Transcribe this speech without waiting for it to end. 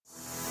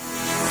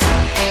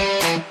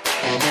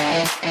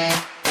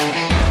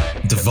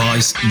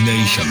Device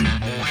Nation.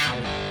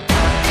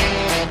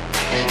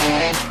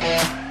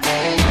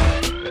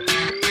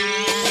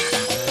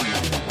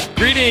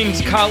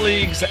 Greetings,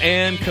 colleagues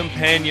and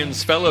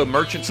companions, fellow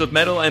merchants of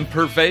metal and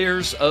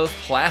purveyors of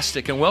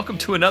plastic, and welcome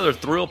to another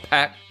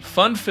thrill-packed,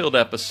 fun-filled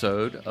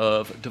episode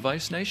of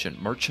Device Nation,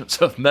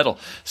 Merchants of Metal.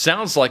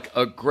 Sounds like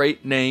a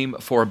great name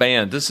for a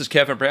band. This is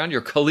Kevin Brown,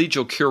 your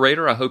collegial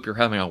curator. I hope you're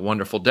having a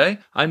wonderful day.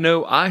 I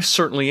know I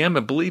certainly am,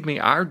 and believe me,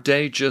 our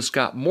day just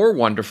got more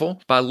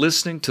wonderful by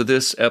listening to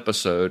this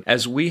episode,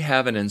 as we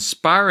have an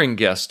inspiring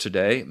guest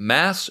today,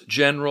 Mass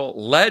General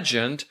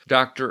legend,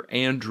 Dr.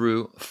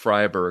 Andrew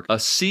Freiberg, a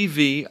CV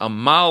a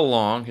mile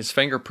long. His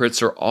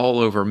fingerprints are all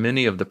over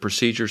many of the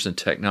procedures and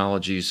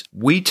technologies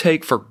we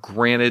take for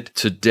granted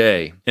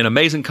today. An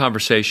amazing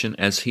conversation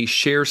as he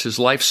shares his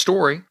life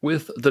story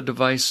with the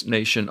Device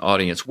Nation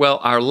audience. Well,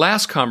 our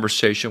last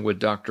conversation with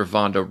Dr.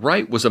 Vonda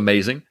Wright was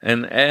amazing,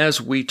 and as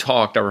we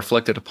talked, I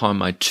reflected upon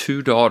my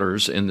two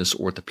daughters in this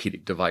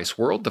orthopedic device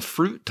world. The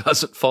fruit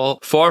doesn't fall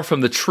far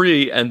from the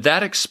tree, and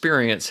that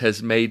experience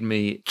has made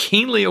me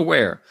keenly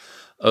aware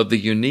of the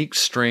unique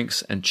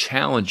strengths and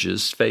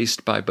challenges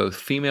faced by both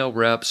female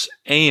reps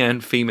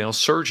and female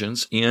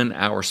surgeons in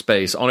our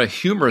space. On a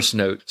humorous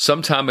note,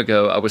 some time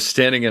ago, I was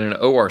standing in an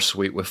OR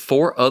suite with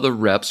 4 other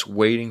reps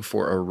waiting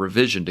for a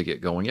revision to get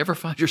going. You ever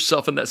find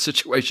yourself in that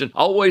situation?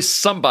 Always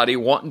somebody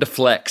wanting to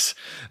flex.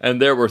 And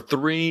there were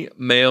 3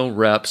 male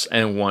reps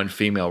and 1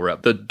 female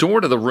rep. The door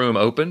to the room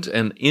opened,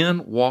 and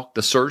in walked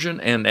the surgeon,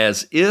 and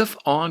as if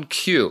on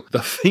cue,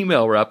 the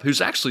female rep,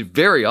 who's actually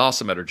very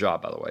awesome at her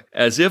job, by the way,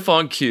 as if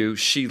on cue,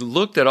 she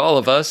looked at all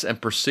of us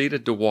and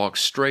proceeded to walk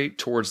straight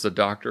towards the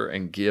doctor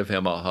and give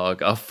him a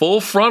hug, a full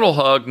frontal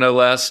hug, no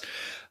less.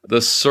 The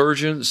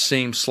surgeon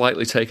seemed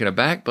slightly taken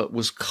aback, but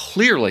was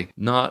clearly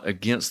not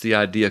against the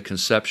idea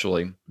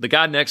conceptually. The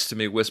guy next to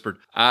me whispered,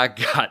 "I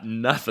got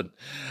nothing."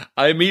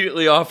 I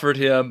immediately offered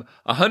him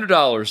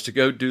 $100 to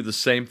go do the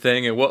same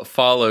thing, and what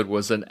followed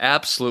was an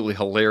absolutely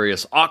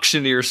hilarious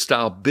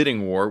auctioneer-style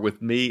bidding war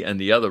with me and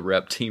the other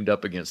rep teamed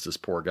up against this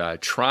poor guy,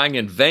 trying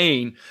in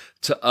vain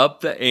to up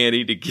the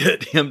ante to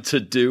get him to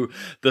do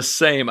the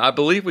same. I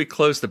believe we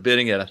closed the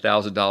bidding at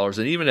 $1,000,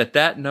 and even at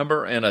that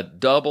number and a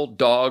double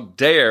dog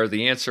dare,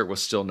 the answer was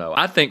still no.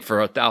 I think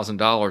for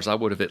 $1,000, I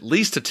would have at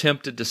least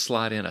attempted to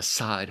slide in a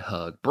side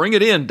hug. Bring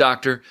it in,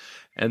 doctor,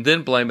 and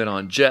then blame it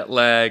on jet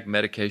lag,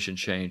 medication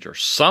change, or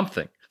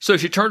something. So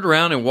she turned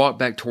around and walked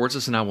back towards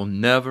us, and I will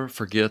never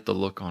forget the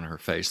look on her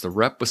face. The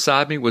rep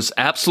beside me was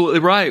absolutely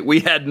right.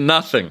 We had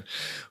nothing.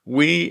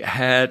 We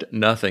had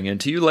nothing. And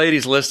to you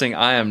ladies listening,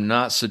 I am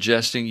not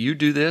suggesting you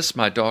do this.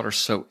 My daughter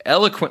so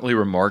eloquently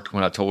remarked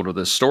when I told her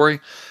this story,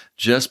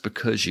 just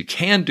because you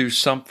can do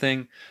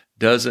something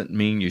doesn't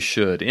mean you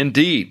should.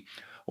 Indeed.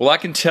 Well, I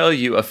can tell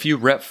you a few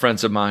rep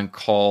friends of mine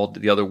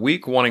called the other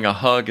week wanting a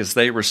hug as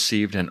they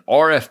received an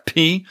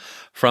RFP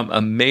from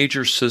a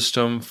major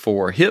system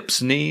for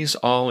hips, knees,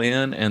 all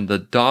in, and the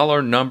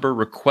dollar number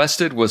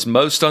requested was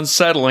most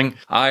unsettling.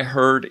 I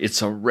heard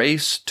it's a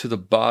race to the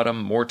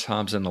bottom more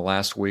times in the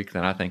last week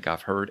than I think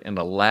I've heard in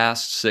the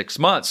last 6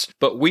 months.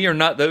 But we are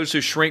not those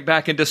who shrink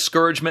back in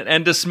discouragement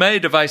and dismay,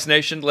 Device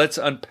Nation. Let's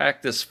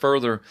unpack this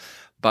further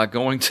by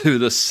going to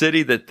the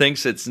city that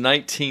thinks it's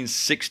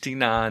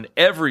 1969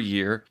 every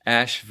year,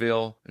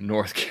 Asheville,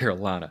 North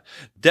Carolina.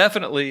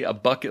 Definitely a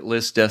bucket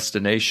list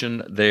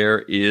destination.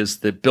 There is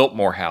the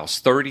Biltmore House,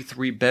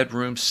 33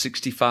 bedrooms,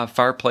 65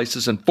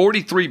 fireplaces, and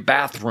 43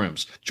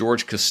 bathrooms.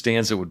 George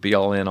Costanza would be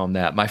all in on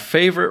that. My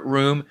favorite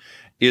room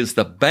is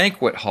the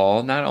banquet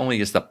hall. Not only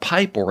is the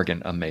pipe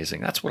organ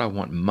amazing, that's what I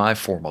want in my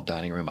formal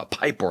dining room, a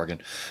pipe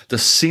organ. The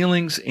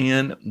ceilings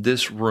in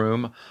this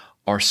room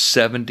are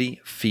 70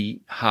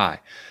 feet high.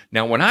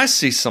 Now, when I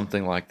see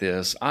something like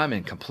this, I'm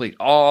in complete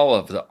awe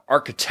of the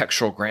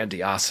architectural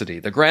grandiosity,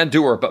 the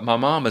grandeur, but my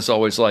mom is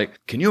always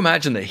like, can you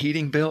imagine the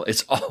heating bill?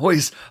 It's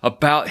always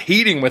about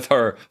heating with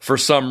her for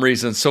some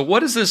reason. So what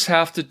does this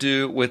have to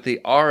do with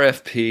the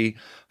RFP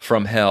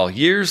from hell?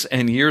 Years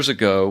and years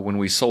ago, when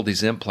we sold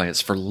these implants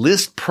for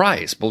list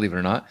price, believe it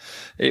or not,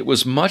 it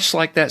was much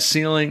like that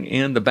ceiling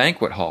in the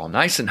banquet hall.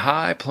 Nice and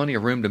high, plenty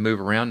of room to move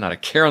around, not a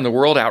care in the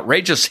world,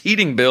 outrageous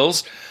heating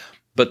bills.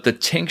 But the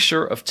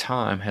tincture of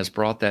time has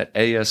brought that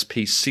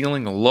ASP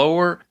ceiling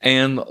lower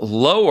and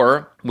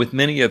lower, with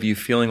many of you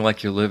feeling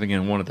like you're living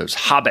in one of those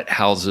hobbit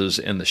houses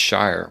in the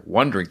Shire,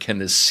 wondering, can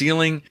this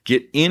ceiling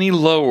get any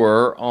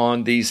lower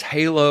on these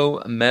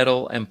halo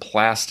metal and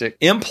plastic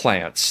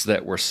implants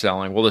that we're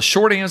selling? Well, the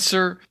short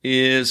answer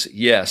is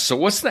yes. So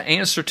what's the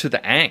answer to the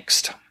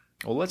angst?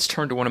 Well, let's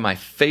turn to one of my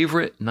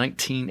favorite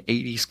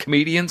 1980s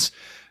comedians,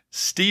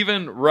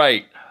 Stephen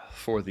Wright,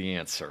 for the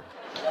answer.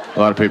 A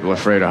lot of people are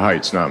afraid of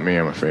heights, not me.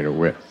 I'm afraid of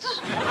widths.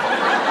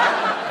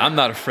 I'm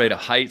not afraid of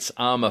heights.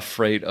 I'm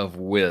afraid of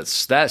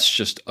widths. That's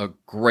just a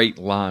great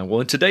line.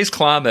 Well, in today's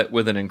climate,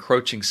 with an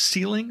encroaching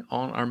ceiling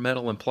on our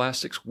metal and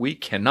plastics, we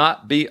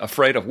cannot be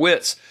afraid of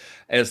widths,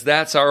 as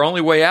that's our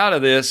only way out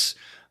of this,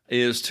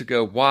 is to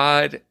go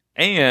wide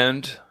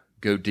and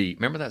go deep.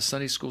 Remember that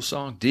Sunday school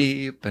song,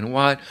 Deep and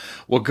Wide?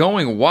 Well,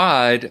 going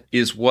wide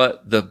is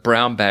what the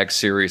Brown Bag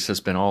series has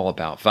been all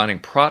about, finding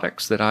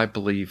products that I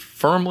believe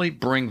firmly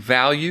bring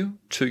value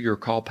to your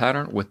call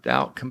pattern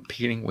without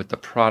competing with the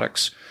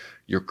products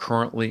you're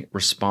currently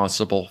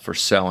responsible for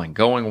selling.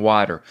 Going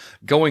wider.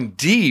 Going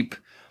deep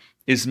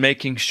is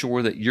making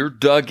sure that you're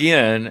dug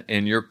in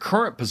your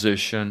current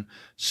position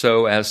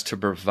so as to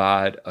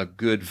provide a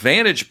good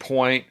vantage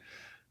point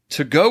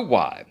to go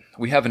wide.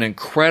 We have an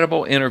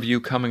incredible interview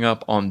coming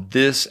up on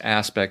this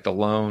aspect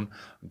alone,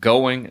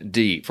 going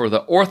deep. For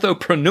the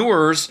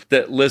orthopreneurs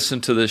that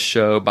listen to this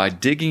show, by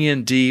digging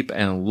in deep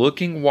and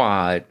looking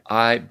wide,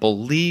 I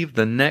believe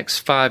the next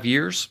 5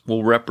 years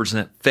will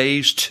represent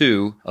phase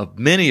 2 of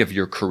many of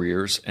your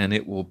careers, and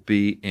it will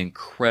be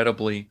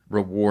incredibly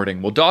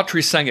rewarding. Well,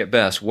 Daughtry sang it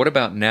best. What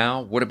about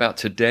now? What about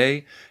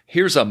today?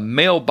 Here's a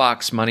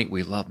mailbox money,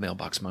 we love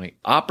mailbox money,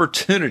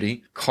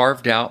 opportunity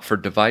carved out for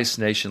Device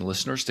Nation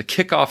listeners to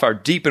kick off our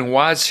Deep and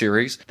Wide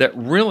series that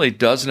really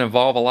doesn't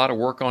involve a lot of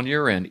work on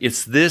your end.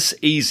 It's this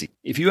easy.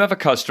 If you have a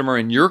customer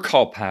in your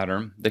call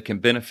pattern that can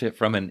benefit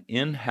from an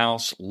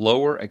in-house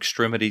lower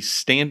extremity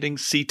standing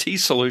CT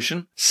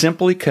solution,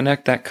 simply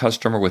connect that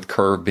customer with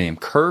Curvebeam.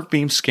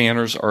 Curvebeam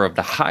scanners are of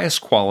the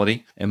highest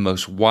quality and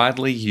most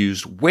widely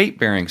used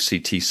weight-bearing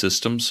CT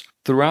systems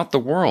throughout the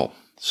world,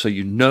 so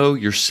you know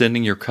you're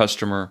sending your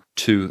customer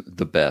to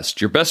the best.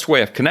 Your best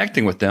way of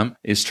connecting with them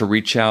is to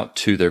reach out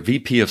to their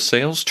VP of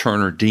Sales,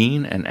 Turner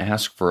Dean, and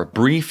ask for a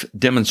brief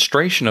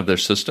demonstration of their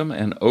system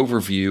and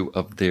overview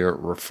of their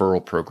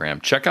referral program.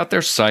 Check out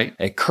their site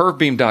at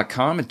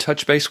curvebeam.com and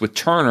touch base with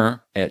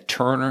Turner at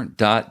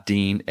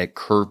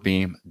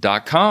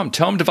turner.dean@curvebeam.com.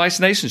 Tell them Device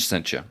Nation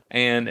sent you.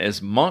 And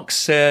as Monk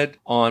said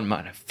on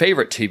my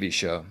favorite TV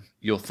show,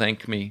 you'll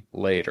thank me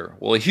later.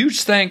 Well, a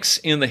huge thanks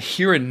in the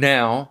here and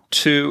now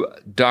to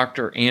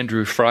Dr.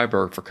 Andrew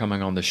Freiberg for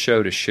coming on the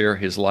show to share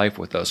his life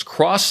with us.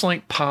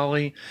 Crosslink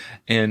Poly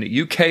and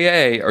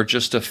UKA are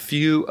just a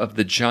few of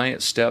the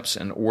giant steps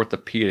in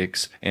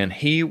orthopedics, and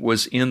he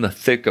was in the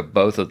thick of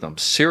both of them.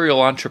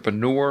 Serial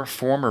entrepreneur,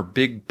 former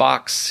big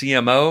box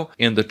CMO,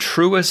 in the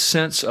truest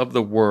sense of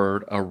the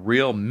word, a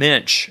real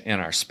mensch in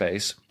our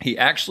space. He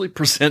actually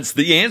presents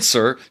the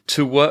answer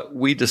to what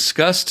we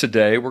discussed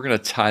today. We're going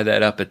to tie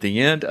that up at the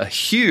end. A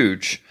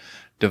huge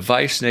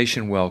Device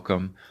Nation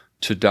welcome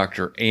to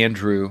Dr.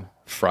 Andrew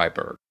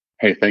Freiberg.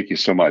 Hey, thank you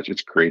so much.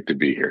 It's great to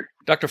be here.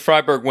 Dr.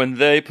 Freiberg, when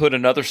they put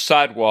another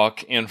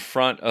sidewalk in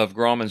front of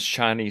Grauman's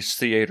Chinese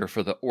Theater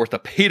for the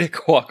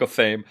Orthopedic Walk of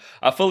Fame,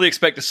 I fully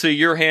expect to see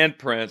your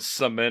handprints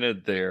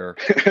cemented there.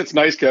 It's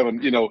nice,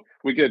 Kevin. You know,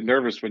 we get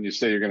nervous when you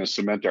say you're going to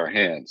cement our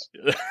hands.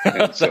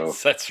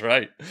 That's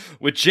right.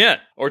 With Gent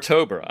or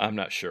Tober, I'm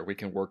not sure. We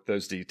can work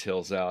those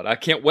details out. I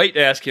can't wait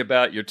to ask you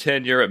about your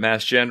tenure at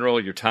Mass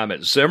General, your time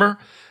at Zimmer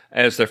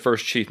as their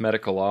first chief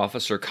medical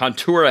officer,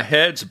 Contura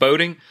Heads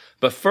Boating.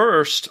 But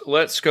first,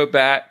 let's go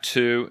back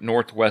to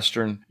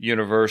Northwestern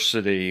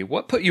University.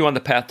 What put you on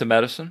the path to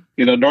medicine?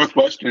 You know,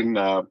 Northwestern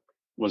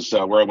was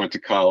where I went to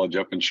college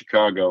up in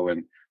Chicago.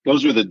 And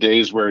those were the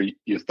days where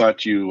you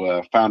thought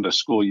you found a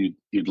school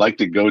you'd like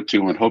to go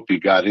to and hope you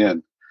got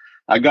in.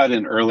 I got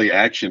in early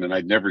action and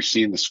I'd never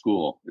seen the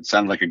school. It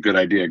sounded like a good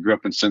idea. I grew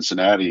up in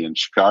Cincinnati and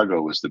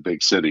Chicago was the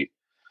big city.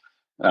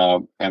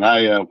 And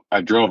I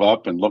drove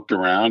up and looked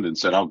around and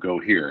said, I'll go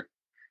here.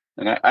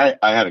 And I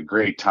had a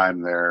great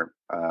time there.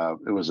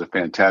 It was a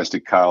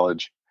fantastic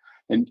college.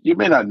 And you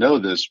may not know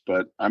this,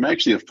 but I'm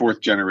actually a fourth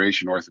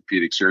generation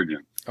orthopedic surgeon.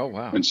 Oh,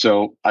 wow. And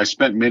so I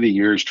spent many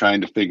years trying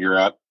to figure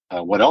out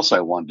what else I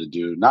wanted to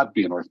do, not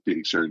be an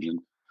orthopedic surgeon.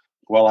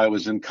 While I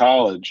was in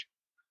college,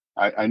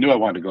 I knew I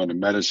wanted to go into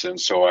medicine.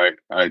 So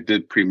I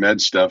did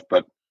pre-med stuff,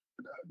 but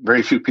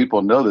very few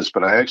people know this,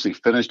 but I actually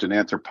finished an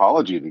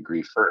anthropology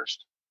degree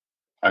first.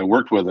 I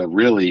worked with a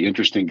really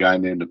interesting guy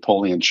named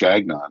Napoleon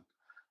Chagnon,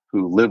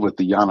 who lived with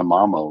the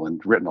Yanomamo and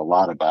written a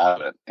lot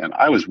about it. And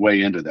I was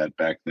way into that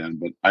back then,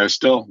 but I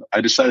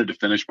decided to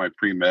finish my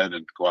pre-med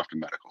and go off to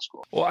medical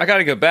school. Well, I got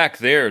to go back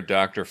there,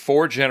 Doctor.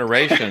 4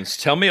 generations.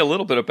 Tell me a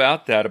little bit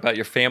about that, about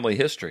your family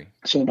history.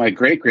 So my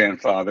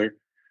great-grandfather,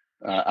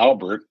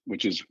 Albert,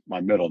 which is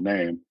my middle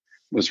name,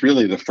 was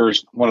really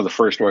one of the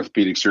first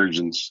orthopedic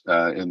surgeons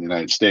in the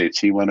United States.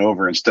 He went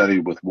over and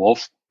studied with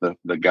Wolf,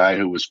 the guy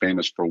who was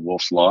famous for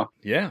Wolf's Law.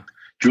 Yeah.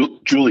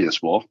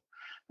 Julius Wolf.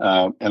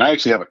 And I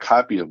actually have a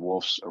copy of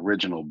Wolf's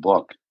original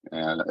book,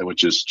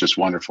 which is just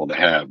wonderful to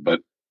have.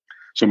 But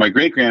so my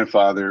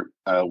great-grandfather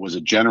was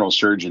a general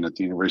surgeon at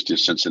the University of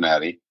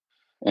Cincinnati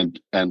and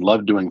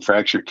loved doing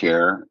fracture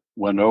care,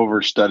 went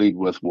over, studied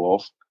with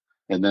Wolf,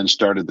 and then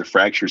started the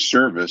fracture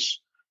service,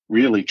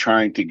 really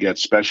trying to get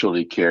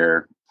specialty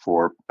care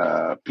for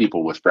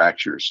people with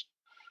fractures.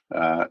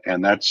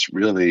 And that's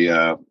really,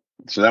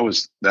 so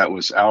that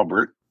was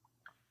Albert.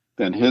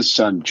 Then his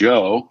son,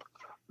 Joe,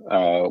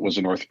 was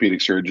an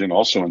orthopedic surgeon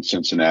also in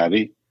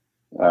Cincinnati.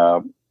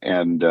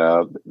 And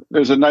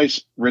there's a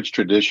nice, rich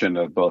tradition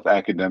of both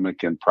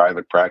academic and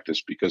private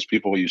practice because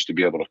people used to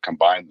be able to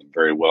combine them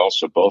very well.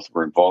 So both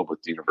were involved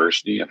with the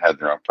university and had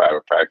their own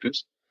private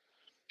practice.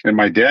 And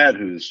my dad,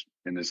 who's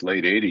in his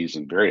late 80s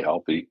and very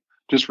healthy,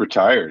 just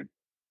retired,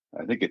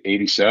 I think at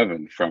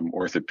 87 from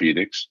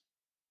orthopedics.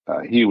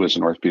 He was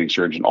an orthopedic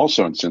surgeon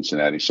also in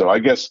Cincinnati. So I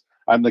guess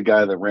I'm the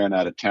guy that ran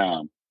out of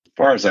town. As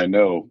far as I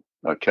know,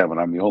 Kevin,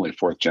 I'm the only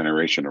fourth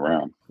generation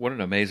around. What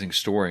an amazing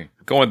story.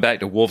 Going back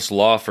to Wolff's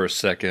Law for a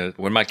second,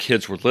 when my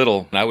kids were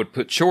little, I would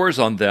put chores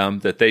on them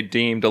that they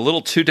deemed a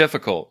little too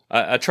difficult.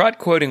 I tried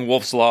quoting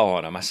Wolff's Law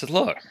on them. I said,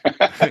 look,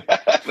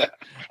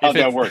 how'd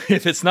that work?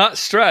 If it's not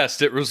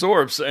stressed, it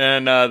resorbs,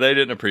 and they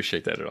didn't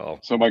appreciate that at all.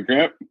 So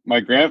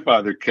my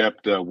grandfather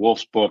kept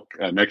Wolff's book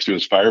next to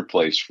his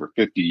fireplace for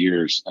 50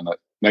 years, and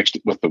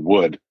with the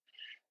wood.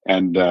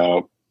 And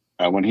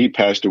when he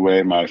passed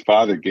away, my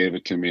father gave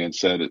it to me and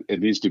said it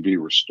needs to be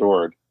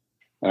restored.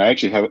 And I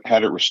actually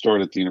had it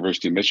restored at the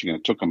University of Michigan.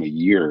 It took them a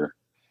year,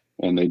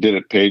 and they did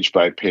it page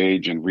by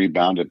page and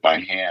rebound it by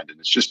hand. And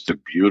it's just a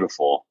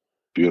beautiful,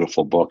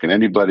 beautiful book. And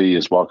anybody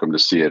is welcome to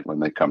see it when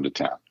they come to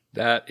town.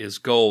 That is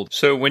gold.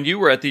 So when you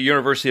were at the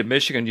University of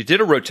Michigan, you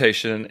did a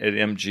rotation at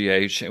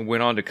MGH and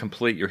went on to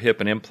complete your hip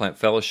and implant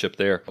fellowship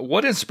there.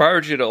 What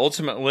inspired you to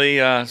ultimately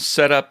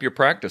set up your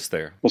practice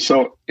there? Well,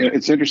 so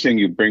it's interesting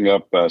you bring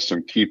up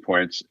some key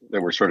points that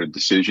were sort of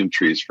decision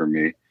trees for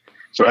me.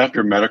 So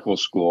after medical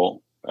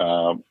school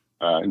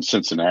in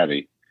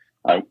Cincinnati,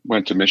 I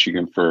went to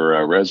Michigan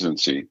for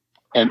residency.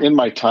 And in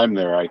my time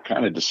there, I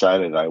kind of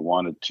decided I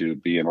wanted to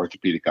be an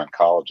orthopedic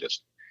oncologist.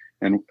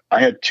 And I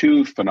had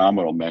two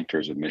phenomenal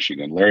mentors in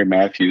Michigan, Larry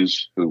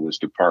Matthews, who was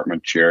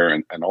department chair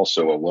and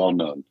also a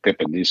well-known hip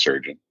and knee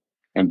surgeon,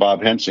 and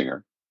Bob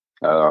Hensinger,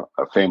 a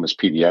famous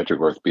pediatric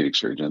orthopedic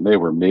surgeon. And they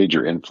were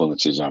major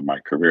influences on my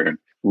career. And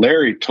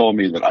Larry told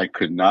me that I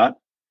could not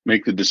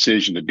make the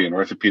decision to be an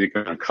orthopedic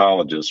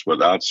oncologist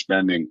without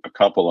spending a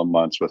couple of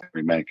months with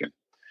Larry Menken.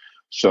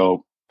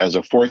 So as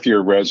a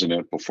fourth-year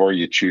resident, before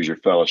you choose your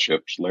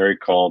fellowships, Larry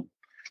called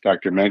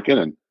Dr. Menken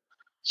and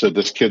said,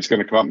 this kid's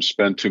going to come up and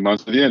spend 2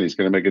 months with you, and he's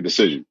going to make a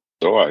decision.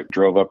 So I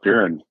drove up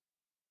here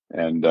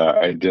and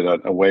I did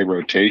an away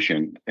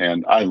rotation.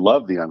 And I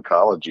loved the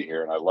oncology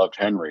here, and I loved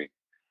Henry.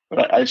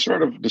 But I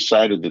sort of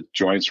decided that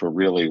joints were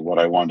really what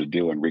I wanted to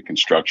do in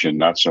reconstruction,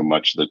 not so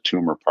much the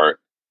tumor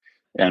part.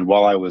 And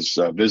while I was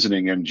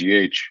visiting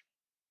MGH,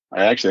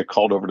 I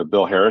called over to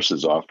Bill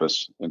Harris's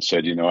office and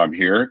said, I'm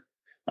here.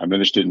 I'm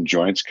interested in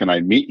joints. Can I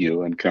meet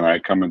you? And can I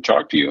come and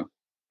talk to you?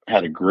 I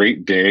had a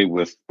great day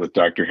with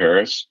Dr.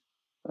 Harris.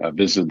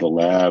 Visited the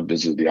lab,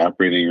 visited the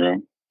operating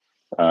room,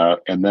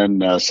 and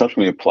then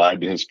subsequently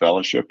applied to his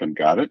fellowship and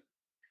got it.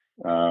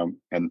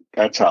 And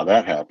that's how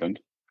that happened.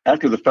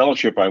 After the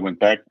fellowship, I went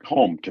back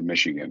home to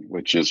Michigan,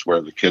 which is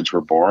where the kids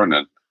were born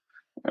and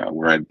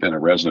where I'd been a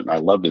resident. I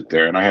loved it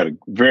there, and I had a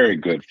very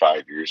good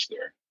 5 years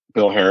there.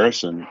 Bill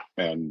Harris and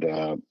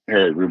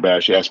Harry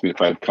Rubash asked me if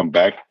I'd come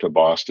back to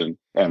Boston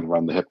and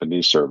run the hip and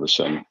knee service,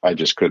 and I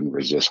just couldn't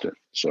resist it.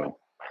 So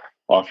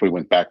off we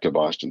went back to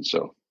Boston.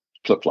 So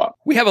flip-flop.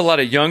 We have a lot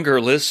of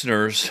younger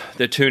listeners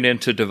that tune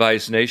into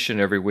Device Nation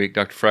every week,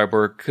 Dr.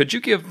 Freiberg. Could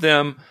you give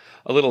them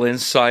a little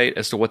insight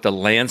as to what the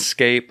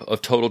landscape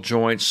of total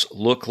joints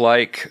looked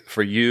like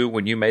for you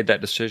when you made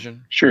that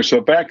decision? Sure. So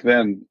back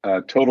then,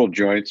 total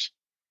joints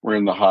were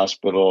in the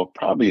hospital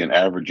probably an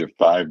average of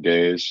 5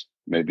 days,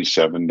 maybe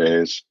 7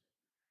 days.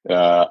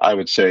 I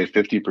would say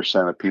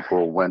 50% of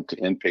people went to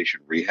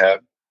inpatient rehab.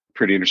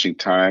 Pretty interesting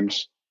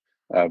times.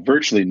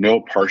 Virtually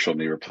no partial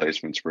knee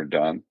replacements were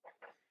done.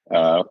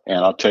 And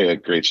I'll tell you a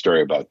great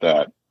story about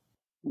that.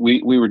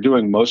 We were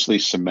doing mostly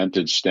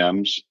cemented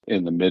stems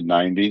in the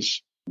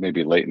mid-90s,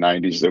 maybe late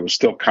 90s. It was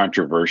still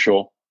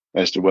controversial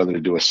as to whether to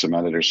do a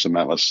cemented or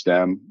cementless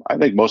stem. I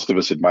think most of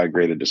us had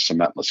migrated to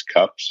cementless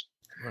cups,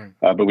 right.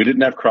 But we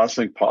didn't have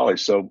cross-link poly.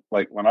 So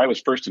like when I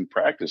was first in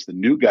practice, the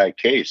new guy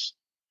case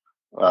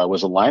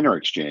was a liner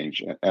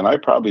exchange. And I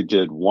probably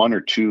did 1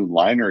 or 2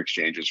 liner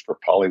exchanges for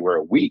polywear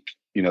a week.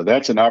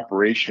 That's an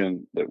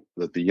operation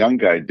that the young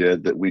guy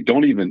did that we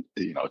don't even,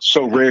 it's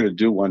so rare to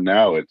do one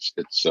now.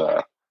 It's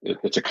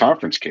a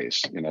conference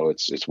case.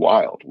 It's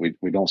wild.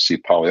 We don't see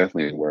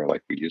polyethylene wear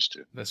like we used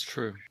to. That's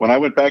true. When I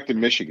went back to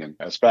Michigan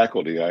as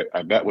faculty,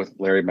 I met with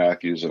Larry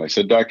Matthews and I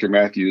said, Dr.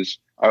 Matthews,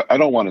 I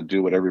don't want to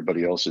do what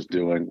everybody else is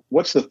doing.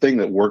 What's the thing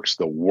that works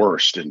the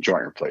worst in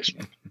joint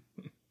replacement?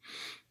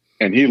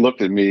 And he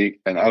looked at me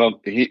and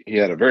he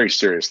had a very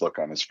serious look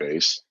on his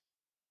face.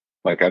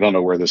 Like, I don't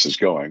know where this is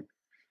going.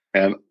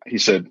 And he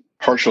said,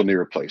 partial knee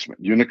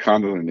replacement,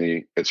 unicondylar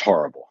knee, it's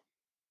horrible.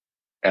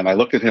 And I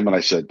looked at him and I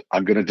said,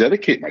 I'm going to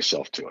dedicate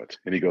myself to it.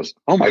 And he goes,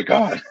 oh my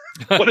God,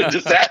 what a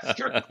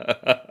disaster.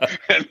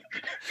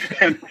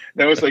 and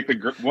that was like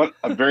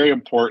a very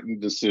important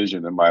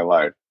decision in my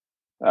life.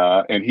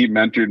 And he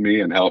mentored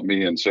me and helped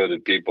me, and so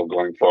did people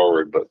going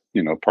forward. But,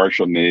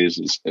 partial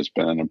knees has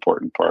been an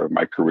important part of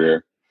my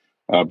career.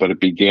 But it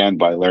began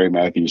by Larry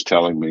Matthews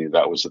telling me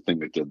that was the thing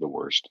that did the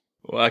worst.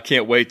 Well, I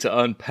can't wait to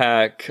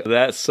unpack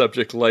that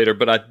subject later,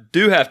 but I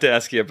do have to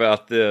ask you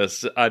about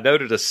this. I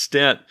noted a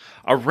stint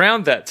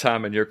around that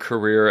time in your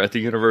career at the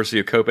University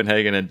of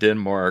Copenhagen in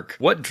Denmark.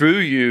 What drew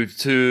you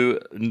to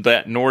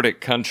that Nordic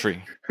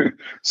country?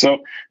 So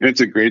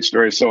it's a great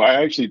story. So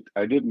I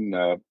didn't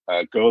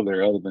go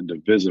there other than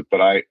to visit,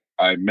 but I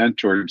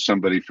mentored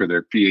somebody for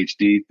their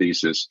PhD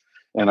thesis.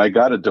 And I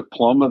got a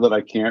diploma that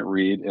I can't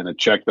read and a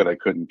check that I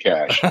couldn't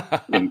cash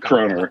in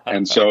kroner.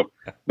 And so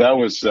that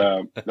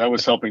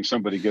was helping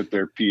somebody get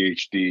their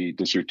PhD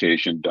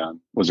dissertation done.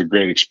 It was a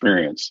great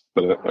experience,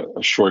 but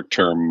a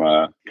short-term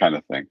kind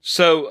of thing.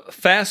 So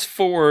fast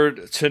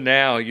forward to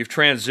now, you've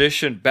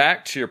transitioned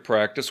back to your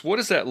practice. What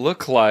does that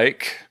look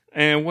like?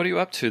 And what are you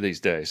up to these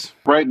days?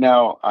 Right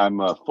now, I'm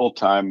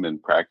full-time in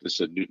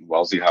practice at Newton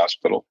Wellesley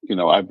Hospital.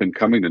 I've been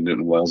coming to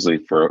Newton Wellesley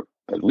for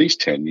at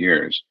least 10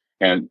 years.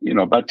 And,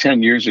 about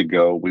 10 years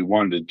ago, we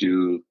wanted to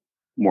do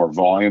more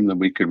volume than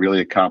we could really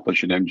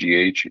accomplish at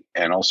MGH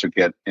and also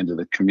get into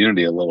the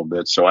community a little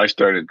bit. So I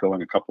started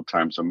going a couple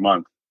times a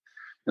month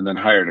and then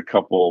hired a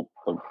couple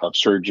of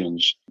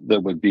surgeons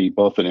that would be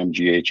both at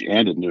MGH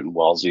and at Newton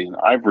Wellesley. And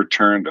I've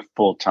returned to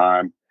full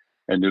time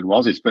at Newton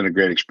Wellesley. It's been a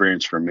great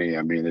experience for me.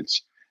 I mean,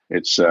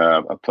 it's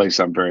a place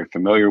I'm very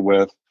familiar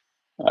with.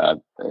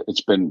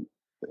 It's been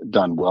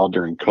done well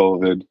during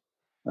COVID.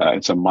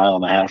 It's a mile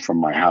and a half from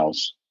my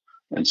house.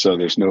 And so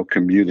there's no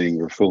commuting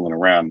or fooling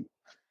around.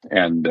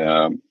 And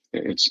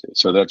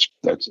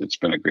it's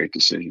been a great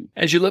decision.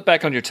 As you look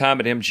back on your time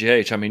at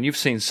MGH, I mean, you've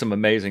seen some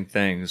amazing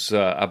things.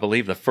 I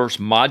believe the first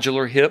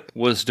modular hip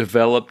was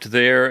developed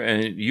there,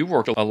 and you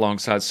worked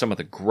alongside some of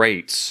the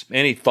greats.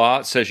 Any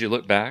thoughts as you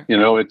look back?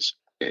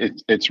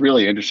 It's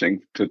really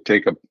interesting to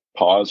take a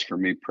pause for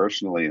me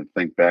personally and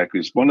think back.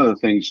 Because one of the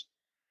things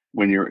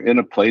when you're in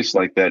a place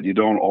like that, you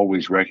don't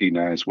always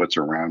recognize what's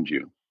around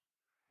you.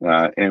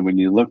 And when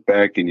you look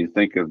back and you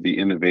think of the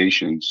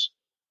innovations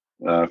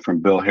from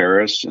Bill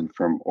Harris and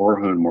from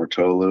Orhun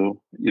Mortolu,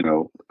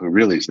 who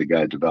really is the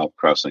guy who developed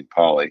Crosslink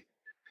Poly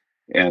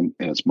and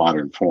in its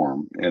modern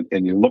form,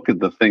 and you look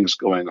at the things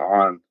going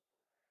on,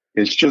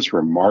 it's just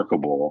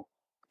remarkable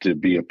to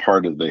be a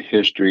part of the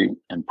history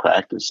and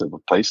practice of a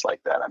place like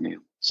that. I mean,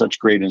 such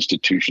great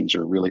institutions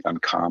are really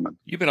uncommon.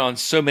 You've been on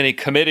so many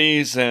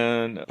committees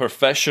and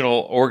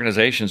professional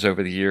organizations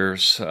over the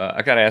years.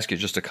 I got to ask you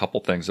just a couple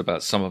things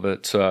about some of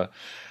it.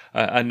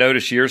 I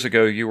noticed years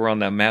ago you were on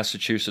the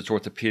Massachusetts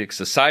Orthopedic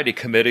Society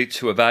committee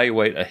to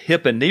evaluate a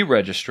hip and knee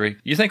registry.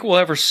 You think we'll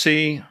ever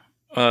see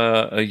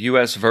a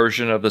U.S.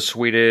 version of the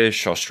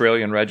Swedish,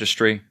 Australian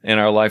registry in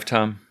our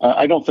lifetime?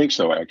 I don't think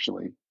so,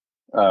 actually.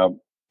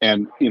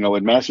 And,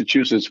 in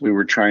Massachusetts, we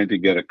were trying to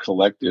get a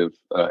collective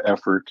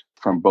effort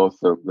from both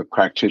the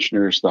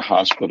practitioners, the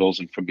hospitals,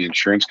 and from the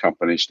insurance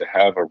companies to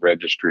have a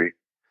registry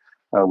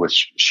with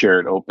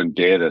shared open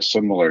data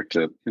similar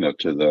to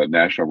the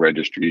national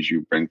registries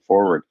you bring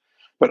forward.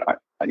 But,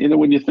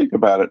 when you think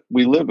about it,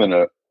 we live in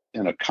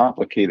a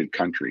complicated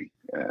country,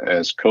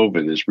 as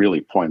COVID has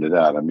really pointed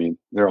out. I mean,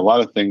 there are a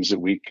lot of things that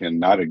we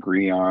cannot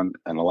agree on,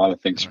 and a lot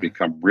of things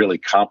become really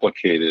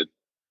complicated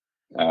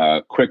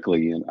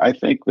quickly. And I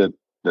think that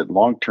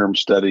long-term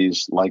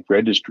studies like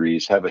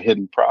registries have a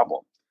hidden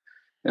problem.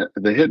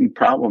 The hidden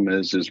problem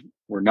is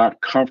we're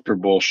not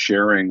comfortable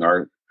sharing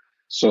our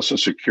social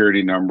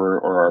security number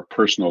or our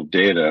personal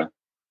data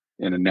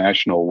in a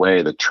national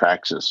way that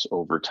tracks us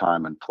over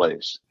time and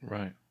place.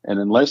 Right. And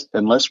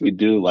unless we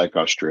do like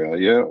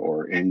Australia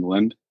or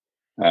England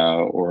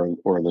or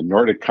the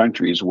Nordic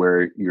countries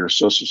where your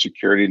social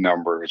security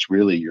number is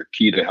really your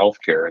key to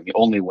healthcare and the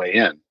only way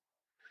in,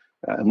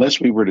 unless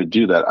we were to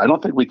do that, I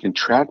don't think we can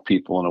track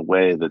people in a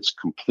way that's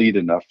complete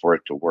enough for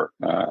it to work.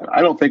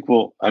 I don't think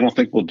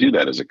we'll do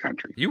that as a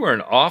country. You were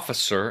an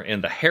officer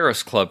in the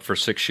Harris Club for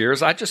 6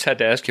 years. I just had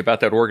to ask you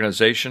about that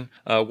organization.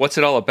 What's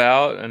it all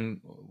about,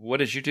 and what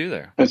did you do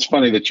there? It's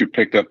funny that you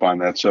picked up on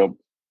that. So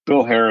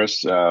Bill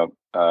Harris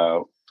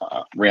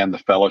ran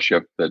the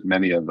fellowship that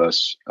many of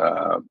us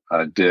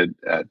did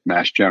at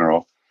Mass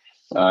General,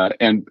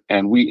 and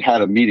we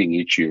had a meeting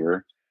each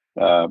year.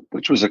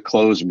 Which was a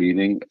closed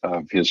meeting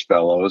of his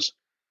fellows.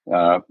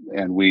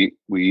 And we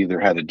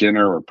either had a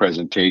dinner or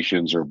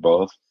presentations or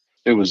both.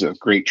 It was a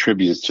great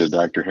tribute to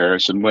Dr.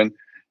 Harris. And when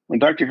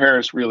Dr.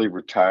 Harris really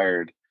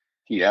retired,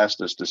 he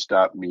asked us to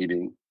stop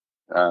meeting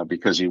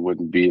because he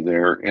wouldn't be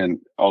there. And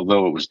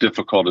although it was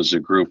difficult as a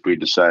group, we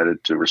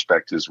decided to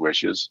respect his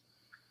wishes.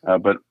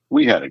 But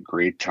we had a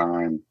great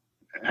time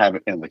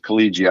and the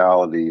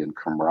collegiality and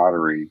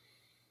camaraderie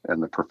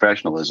and the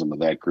professionalism of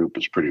that group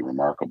is pretty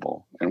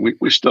remarkable. And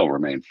we still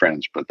remain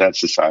friends, but that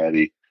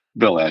society,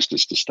 Bill asked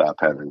us to stop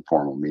having a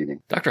formal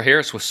meeting. Dr.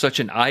 Harris was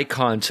such an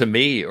icon to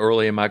me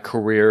early in my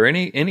career.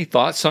 Any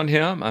thoughts on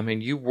him? I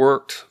mean, you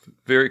worked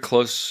very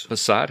close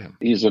beside him.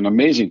 He's an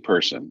amazing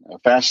person, a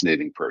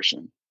fascinating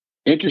person.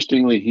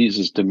 Interestingly, he's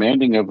as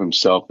demanding of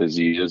himself as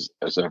he is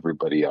as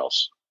everybody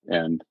else.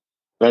 And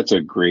that's a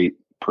great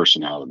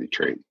personality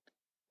trait.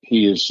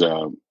 He is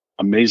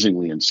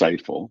amazingly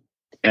insightful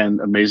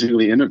and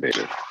amazingly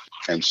innovative.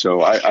 And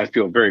so I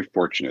feel very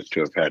fortunate to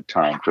have had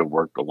time to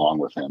work along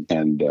with him.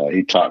 And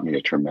he taught me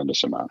a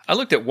tremendous amount. I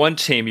looked at one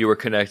team you were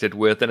connected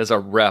with, and as a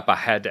rep, I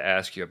had to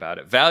ask you about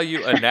it.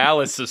 Value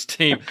Analysis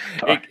Team.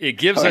 It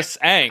gives us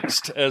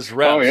angst as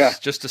reps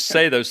just to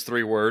say those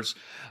three words.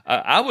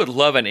 I would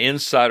love an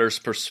insider's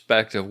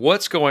perspective.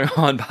 What's going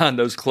on behind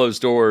those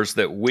closed doors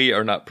that we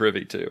are not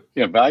privy to?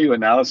 Yeah, value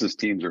analysis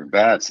teams are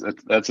VATs.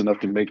 That's enough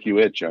to make you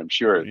itch, I'm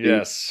sure.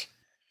 Yes.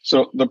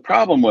 So the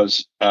problem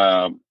was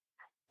in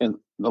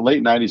the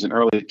late 90s and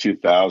early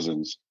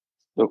 2000s,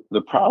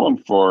 the problem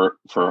for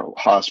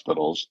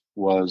hospitals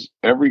was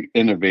every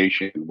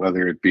innovation,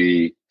 whether it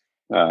be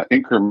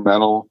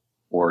incremental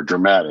or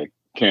dramatic,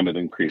 came at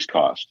increased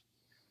cost.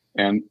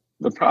 And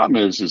the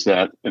problem is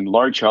that in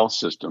large health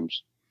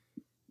systems,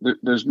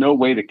 there's no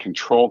way to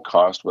control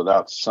cost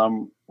without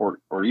some,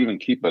 or even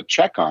keep a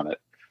check on it,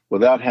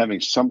 without having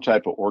some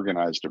type of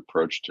organized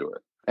approach to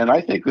it. And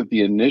I think that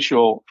the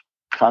initial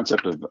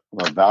concept of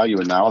a value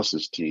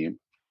analysis team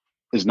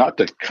is not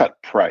to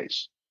cut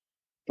price,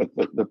 but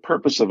the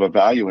purpose of a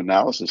value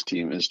analysis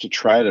team is to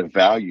try to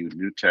value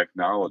new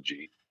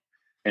technology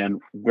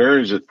and where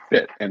does it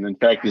fit? And in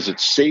fact, is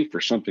it safe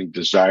or something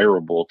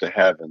desirable to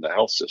have in the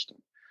health system?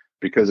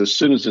 Because as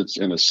soon as it's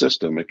in a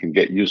system, it can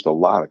get used a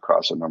lot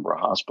across a number of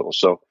hospitals.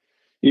 So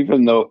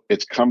even though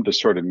it's come to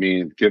sort of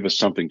mean give us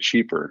something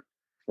cheaper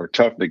or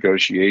tough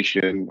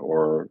negotiation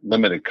or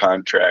limited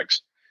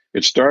contracts,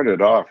 it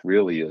started off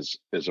really as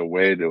a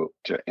way to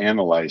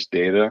analyze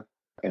data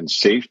and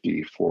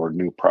safety for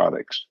new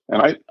products.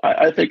 And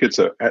I think it's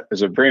a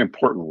very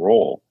important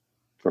role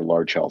for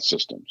large health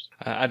systems.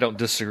 I don't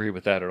disagree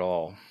with that at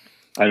all.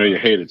 I know you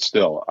hate it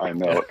still. I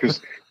know,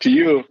 because to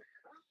you,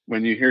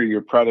 when you hear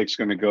your product's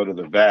going to go to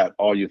the vat,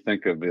 all you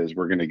think of is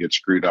we're going to get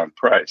screwed on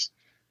price.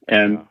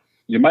 And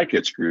you might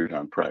get screwed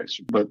on price.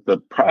 But the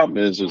problem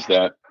is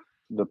that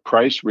the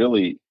price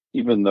really,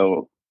 even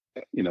though,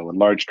 in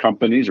large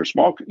companies or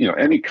small,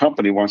 any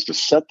company wants to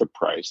set the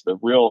price, the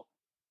real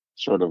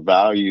sort of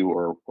value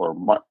or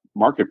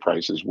market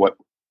price is what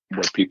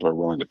people are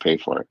willing to pay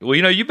for it. Well,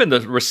 you've been the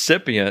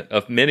recipient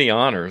of many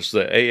honors,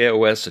 the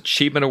AAOS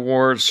Achievement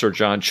Award, Sir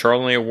John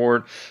Charley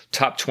Award,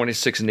 top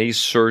 26 knee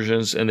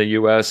surgeons in the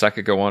U.S. I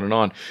could go on and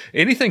on.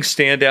 Anything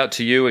stand out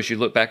to you as you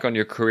look back on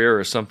your career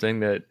or something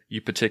that you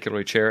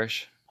particularly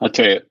cherish? I'll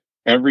tell you,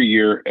 every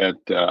year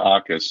at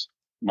AAOS,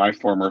 my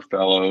former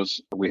fellows,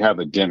 we have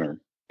a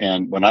dinner.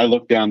 And when I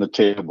look down the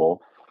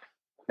table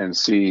and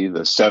see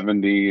the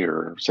 70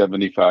 or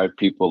 75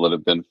 people that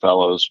have been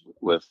fellows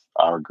with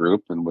our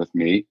group and with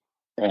me,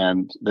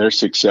 and their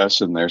success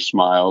and their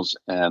smiles,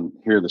 and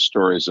hear the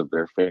stories of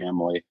their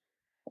family,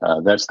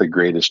 that's the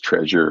greatest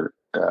treasure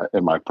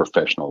in my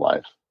professional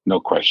life. No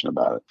question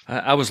about it.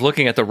 I was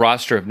looking at the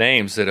roster of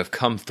names that have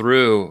come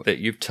through that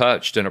you've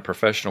touched in a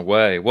professional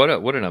way. What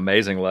an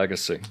amazing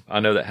legacy. I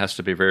know that has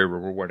to be very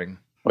rewarding.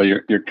 Well,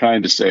 you're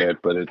kind to say it,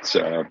 but it's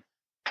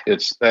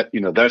that,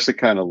 that's the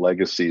kind of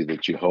legacy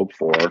that you hope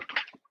for.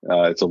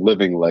 It's a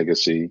living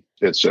legacy.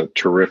 It's a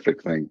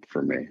terrific thing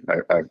for me.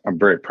 I'm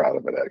very proud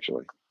of it,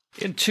 actually.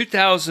 In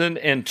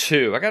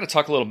 2002, I got to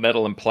talk a little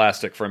metal and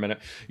plastic for a minute.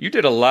 You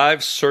did a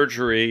live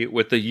surgery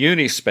with the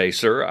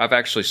Unispacer. I've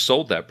actually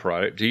sold that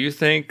product. Do you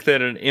think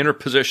that an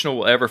interpositional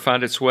will ever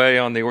find its way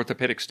on the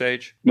orthopedic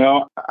stage?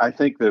 No, I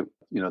think that,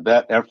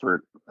 that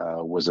effort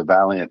was a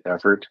valiant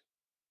effort.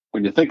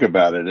 When you think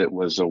about it, it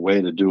was a way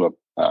to do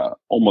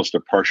almost a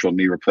partial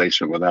knee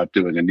replacement without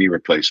doing a knee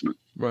replacement.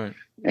 Right.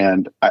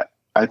 And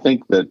I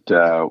think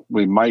that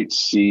we might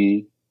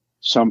see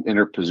some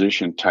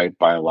interposition type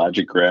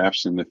biologic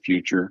grafts in the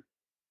future,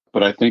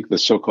 but I think the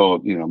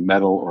so-called,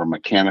 metal or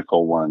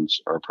mechanical ones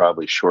are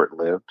probably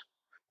short-lived.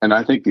 And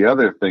I think the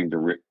other thing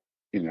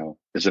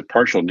is a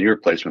partial knee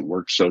replacement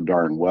works so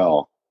darn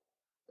well.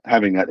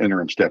 Having that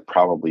interim step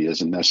probably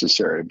isn't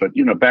necessary. But,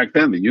 back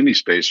then the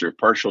Unispacer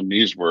partial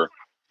knees were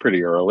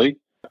pretty early.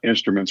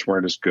 Instruments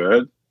weren't as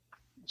good,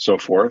 so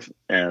forth.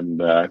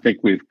 And I think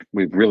we've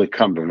really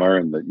come to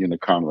learn that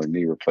unicondylar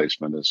knee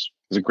replacement is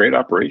a great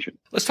operation.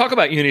 Let's talk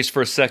about unis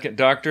for a second,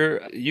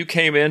 Doctor. You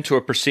came into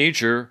a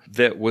procedure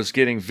that was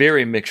getting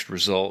very mixed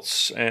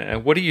results.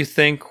 And what do you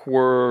think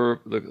were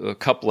a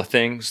couple of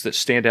things that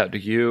stand out to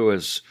you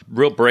as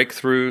real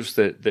breakthroughs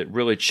that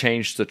really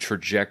changed the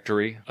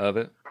trajectory of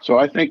it? So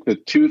I think the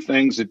two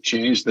things that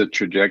changed the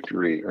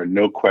trajectory are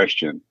no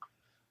question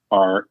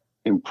are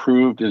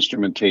improved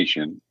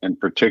instrumentation, in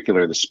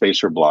particular the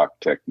spacer block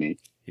technique.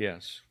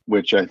 Yes.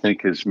 Which I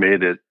think has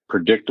made it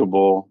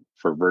predictable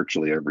for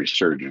virtually every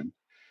surgeon.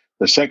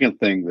 The second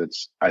thing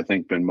that's, I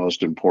think, been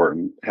most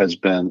important has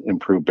been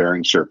improved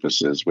bearing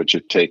surfaces, which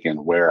have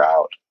taken wear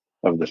out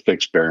of the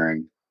fixed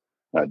bearing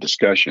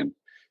discussion.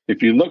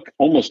 If you look,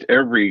 almost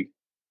every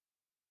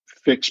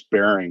fixed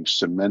bearing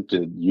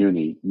cemented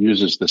uni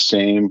uses the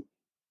same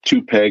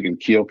two peg and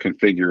keel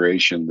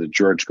configuration that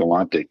George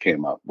Galante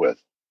came up with.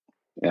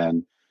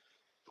 And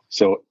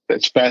so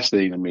it's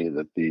fascinating to me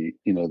that the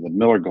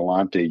Miller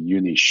Galante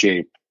uni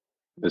shape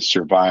has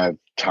survived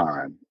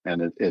time,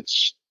 and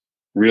it's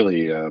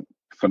really a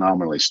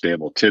phenomenally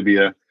stable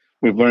tibia,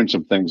 we've learned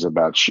some things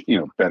about,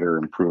 better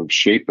improved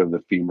shape of the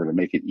femur to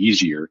make it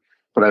easier,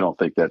 but I don't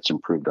think that's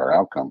improved our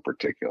outcome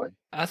particularly.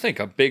 I think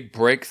a big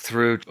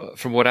breakthrough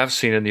from what I've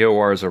seen in the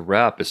OR as a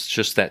rep is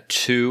just that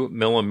 2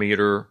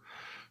 millimeter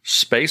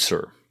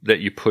spacer that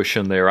you push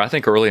in there. I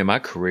think early in my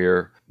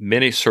career,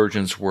 many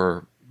surgeons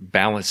were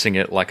balancing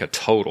it like a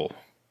total.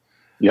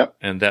 Yep.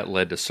 And that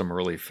led to some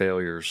early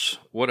failures.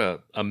 What an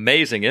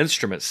amazing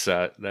instrument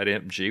set that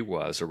MG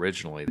was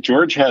originally.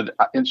 George had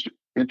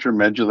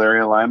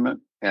intramedullary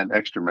alignment and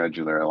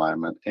extramedullary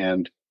alignment.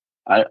 And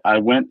I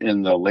went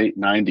in the late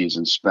 90s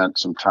and spent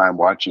some time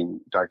watching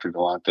Dr.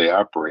 Galante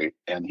operate.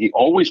 And he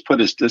always put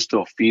his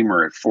distal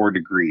femur at 4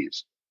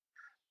 degrees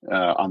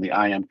on the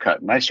IM cut.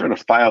 And I sort of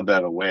filed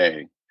that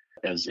away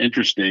as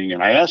interesting.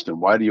 And I asked him,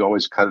 why do you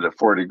always cut it at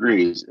 4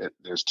 degrees?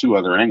 There's 2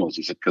 other angles.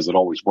 He said, because it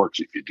always works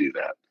if you do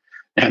that.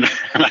 And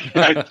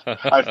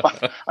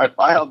I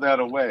filed that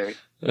away.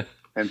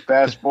 And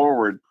fast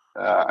forward,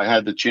 I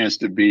had the chance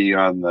to be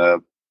on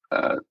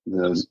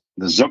the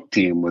Zook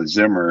team with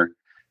Zimmer,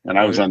 and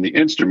I was on the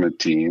instrument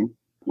team.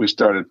 We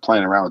started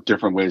playing around with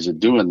different ways of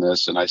doing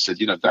this. And I said,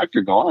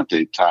 Dr.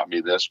 Galante taught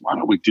me this. Why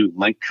don't we do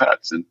link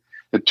cuts? And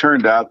it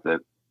turned out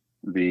that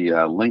the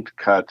linked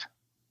cut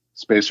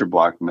spacer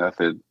block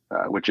method,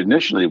 which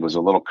initially was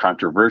a little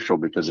controversial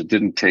because it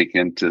didn't take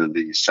into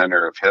the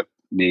center of hip,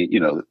 knee,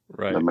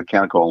 right, the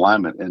mechanical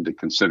alignment into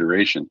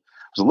consideration.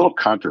 It was a little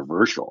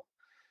controversial,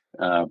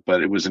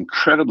 but it was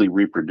incredibly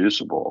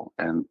reproducible.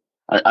 And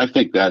I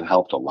think that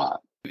helped a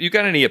lot. You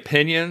got any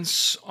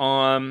opinions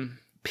on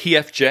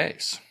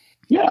PFJs?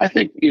 Yeah, I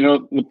think,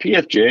 the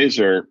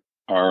PFJs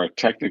are a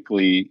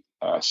technically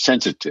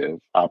sensitive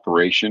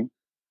operation.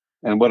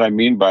 And what I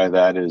mean by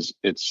that is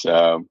it's,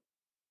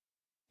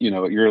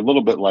 you're a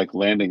little bit like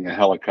landing a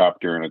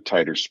helicopter in a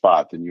tighter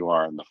spot than you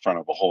are in the front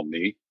of a whole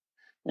knee.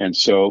 And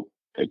so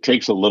it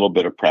takes a little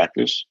bit of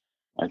practice.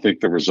 I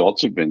think the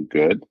results have been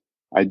good.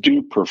 I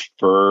do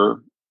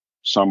prefer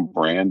some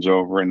brands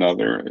over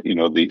another,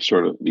 the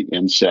sort of the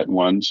inset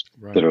ones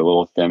that are a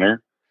little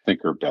thinner, I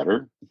think are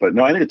better. But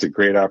no, I think it's a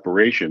great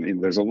operation.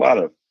 And there's a lot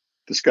of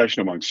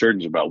discussion among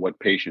surgeons about what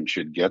patients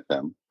should get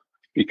them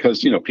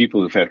because,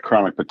 people who've had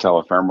chronic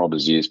patellofemoral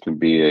disease can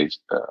be a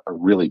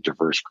really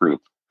diverse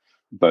group.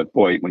 But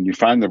boy, when you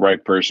find the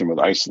right person with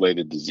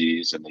isolated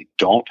disease and they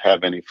don't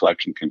have any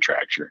flexion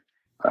contracture,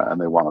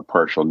 and they want a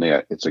partial knee,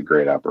 it's a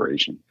great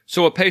operation.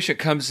 So a patient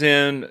comes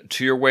in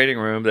to your waiting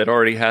room that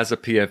already has a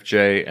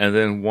PFJ, and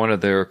then one of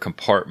their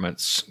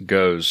compartments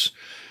goes.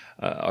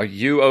 Are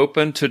you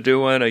open to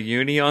doing a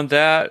uni on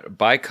that,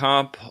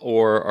 bicomp,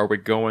 or are we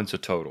going to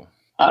total?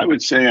 I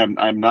would say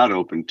I'm not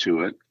open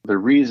to it. The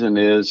reason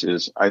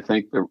is I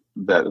think that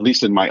at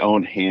least in my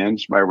own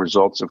hands, my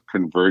results of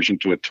conversion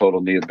to a total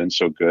knee have been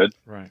so good.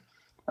 Right.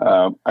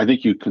 I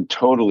think you can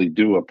totally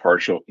do a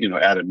partial,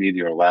 add a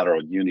medial or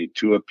lateral uni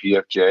to a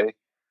PFJ.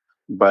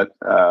 But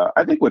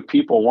I think what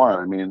people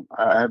want,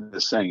 I have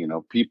this saying,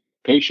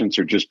 patients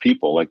are just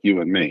people like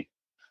you and me.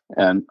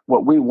 And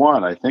what we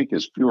want, I think,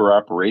 is fewer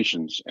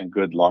operations and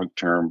good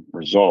long-term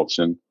results.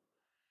 And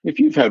if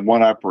you've had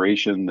one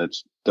operation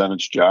that's done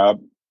its job,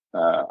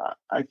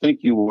 I think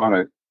you want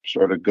to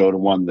sort of go to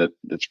one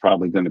that's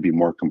probably going to be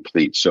more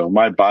complete. So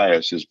my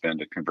bias has been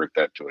to convert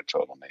that to a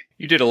total knee.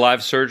 You did a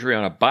live surgery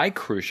on a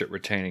bicruciate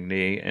retaining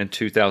knee in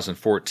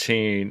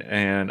 2014,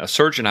 and a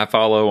surgeon I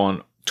follow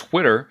on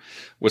Twitter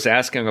was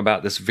asking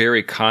about this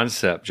very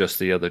concept just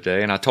the other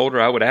day, and I told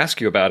her I would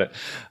ask you about it.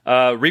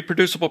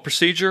 Reproducible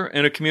procedure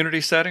in a community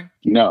setting?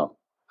 No.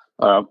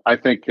 I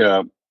think,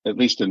 at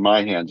least in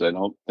my hands, I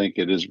don't think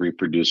it is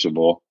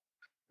reproducible.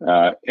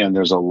 And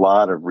there's a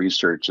lot of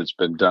research that's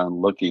been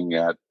done looking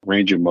at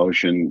range of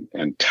motion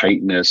and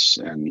tightness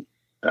and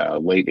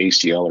late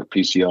ACL or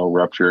PCL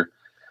rupture.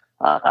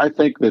 I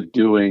think that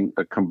doing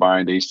a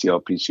combined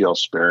ACL, PCL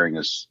sparing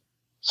is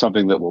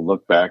something that we'll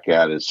look back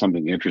at as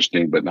something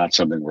interesting, but not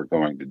something we're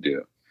going to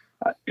do.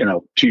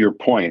 To your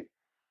point,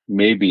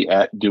 maybe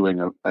at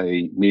doing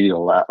a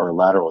medial or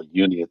lateral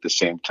uni at the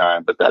same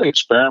time, but that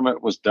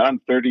experiment was done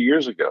 30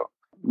 years ago,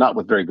 not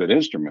with very good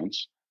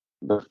instruments.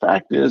 The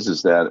fact is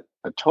that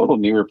a total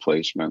knee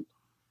replacement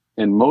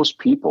in most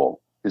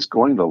people is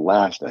going to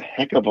last a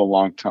heck of a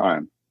long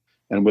time.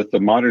 And with the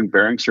modern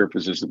bearing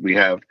surfaces that we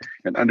have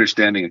and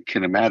understanding of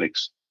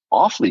kinematics,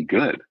 awfully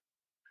good.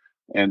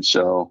 And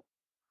so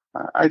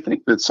I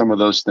think that some of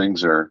those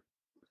things are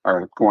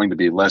going to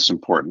be less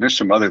important. There's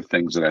some other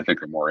things that I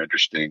think are more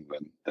interesting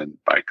than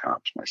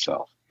bicomps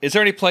myself. Is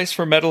there any place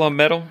for metal on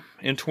metal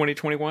in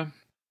 2021?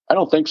 I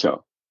don't think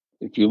so.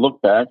 If you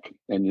look back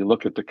and you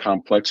look at the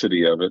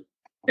complexity of it,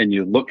 and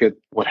you look at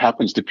what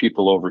happens to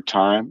people over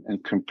time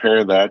and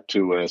compare that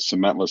to a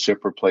cementless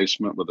hip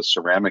replacement with a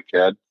ceramic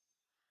head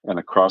and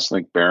a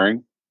cross-link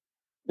bearing,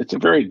 it's a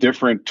very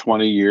different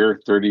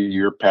 20-year,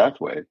 30-year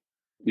pathway.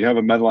 You have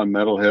a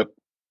metal-on-metal hip,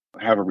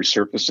 have a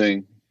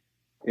resurfacing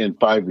in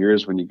 5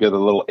 years when you get a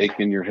little ache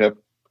in your hip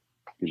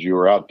because you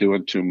were out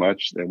doing too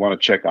much. They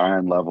want to check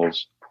iron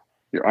levels.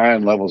 Your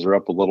iron levels are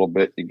up a little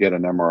bit. You get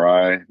an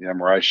MRI. The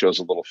MRI shows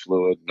a little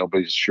fluid.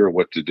 Nobody's sure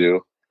what to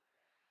do.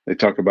 They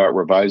talk about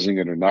revising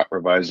it or not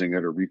revising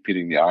it or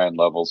repeating the ion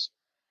levels.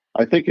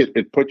 I think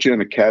it puts you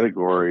in a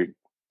category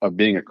of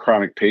being a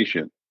chronic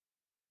patient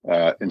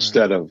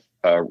instead of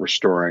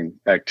restoring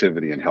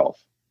activity and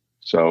health.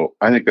 So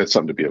I think that's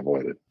something to be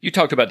avoided. You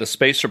talked about the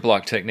spacer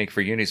block technique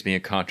for unis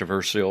being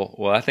controversial.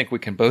 Well, I think we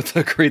can both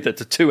agree that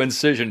the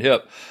 2-incision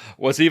hip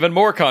was even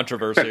more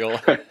controversial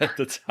at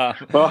the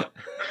time. Well,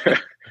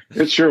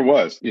 it sure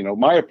was.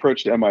 My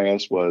approach to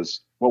MIS was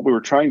what we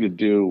were trying to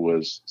do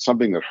was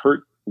something that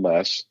hurt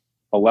less,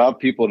 allowed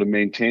people to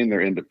maintain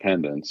their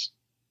independence,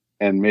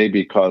 and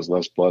maybe cause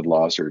less blood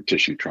loss or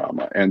tissue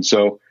trauma. And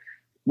so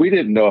we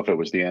didn't know if it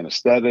was the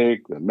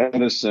anesthetic, the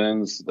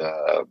medicines,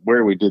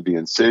 where we did the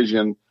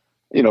incision.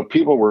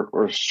 People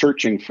were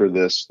searching for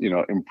this,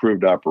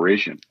 improved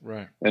operation.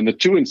 Right. And the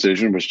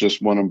 2-incision was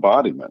just one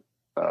embodiment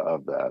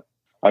of that.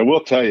 I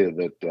will tell you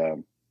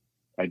that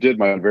I did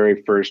my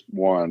very first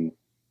one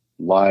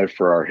live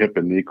for our hip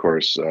and knee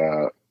course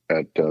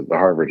at the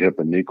Harvard hip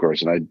and knee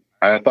course. And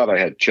I thought I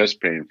had chest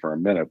pain for a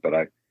minute, but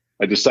I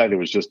decided it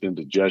was just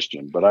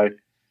indigestion. But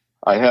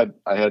I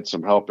had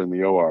some help in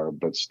the OR,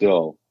 but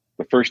still,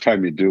 the first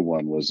time you do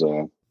one was,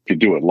 if you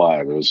do it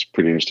live, it was a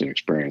pretty interesting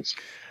experience.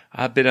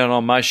 I've been in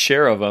on my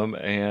share of them,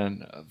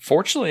 and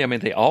fortunately,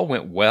 they all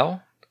went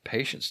well. The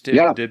patients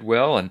did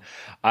well, and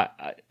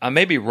I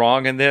may be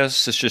wrong in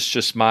this. It's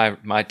just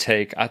my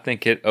take. I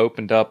think it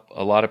opened up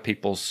a lot of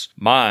people's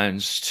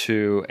minds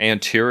to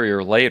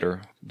anterior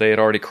later. They had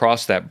already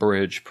crossed that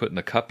bridge, putting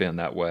the cup in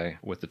that way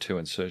with the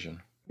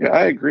 2-incision. Yeah,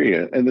 I agree.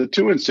 And the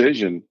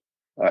 2-incision,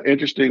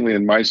 interestingly,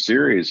 in my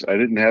series, I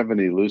didn't have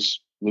any loose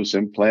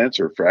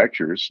implants or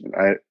fractures.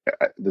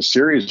 The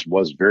series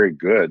was very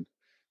good.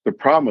 The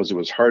problem was it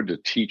was hard to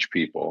teach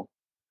people.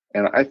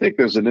 And I think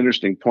there's an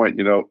interesting point.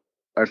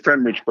 My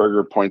friend Rich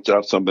Berger points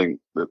out something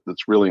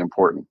that's really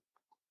important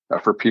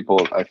for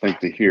people, I think,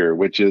 to hear,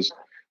 which is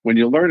when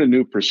you learn a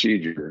new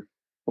procedure,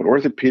 what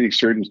orthopedic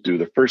surgeons do,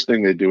 the first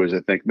thing they do is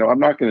they think, no, I'm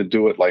not going to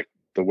do it like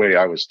the way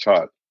I was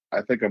taught.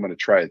 I think I'm going to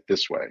try it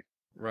this way.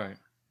 Right.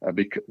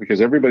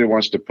 Because everybody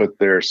wants to put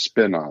their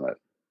spin on it.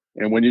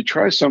 And when you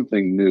try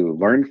something new,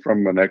 learn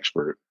from an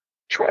expert,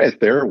 try it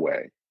their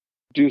way.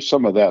 Do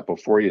some of that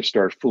before you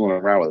start fooling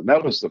around with it. And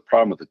that was the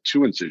problem with the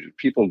 2-incision.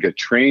 People get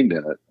trained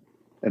in it,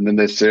 and then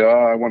they say, oh,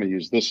 I want to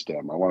use this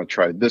stem. I want to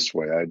try this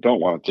way. I don't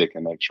want to take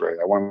an x-ray.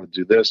 I want to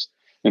do this.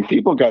 And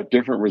people got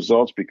different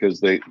results because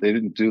they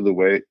didn't do the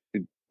way,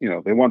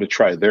 they wanted to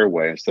try their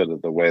way instead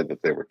of the way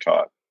that they were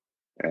taught.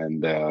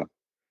 And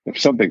if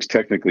something's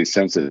technically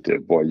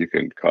sensitive, boy, you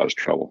can cause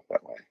trouble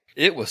that way.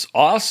 It was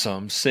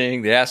awesome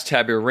seeing the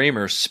acetabulum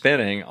reamer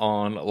spinning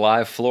on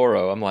live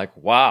fluoro. I'm like,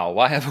 wow,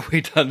 why haven't we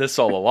done this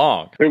all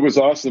along? It was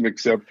awesome,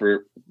 except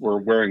for we're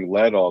wearing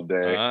lead all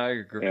day. I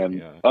agree.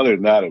 And other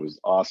than that, it was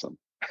awesome.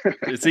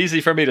 It's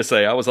easy for me to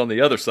say. I was on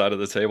the other side of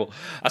the table.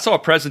 I saw a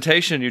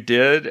presentation you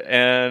did,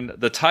 and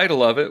the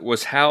title of it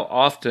was How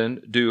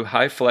Often Do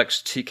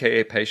High-Flex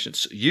TKA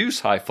Patients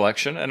Use High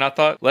Flexion? And I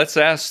thought, let's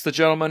ask the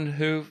gentleman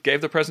who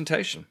gave the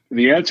presentation.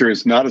 The answer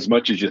is not as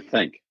much as you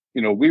think.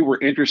 We were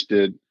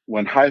interested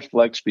when high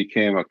flex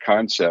became a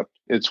concept.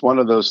 It's one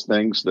of those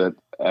things that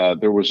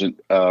there was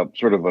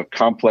sort of a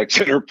complex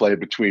interplay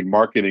between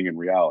marketing and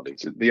reality.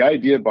 So the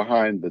idea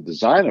behind the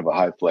design of a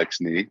high flex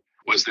knee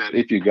was that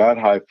if you got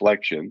high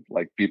flexion,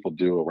 like people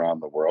do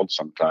around the world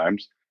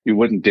sometimes, you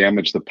wouldn't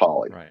damage the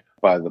poly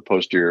by the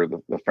posterior,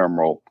 the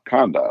femoral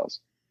condyles.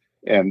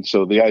 And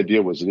so the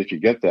idea was that if you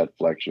get that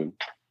flexion,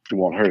 it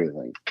won't hurt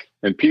anything.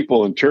 And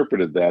people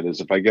interpreted that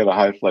as if I get a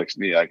high flex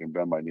knee, I can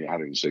bend my knee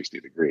 160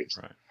 degrees.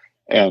 Right.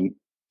 And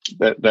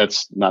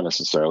that's not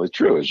necessarily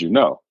true, as you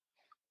know.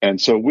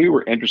 And so we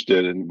were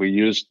interested, and we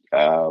used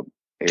a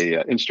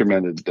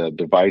instrumented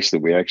device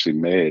that we actually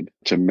made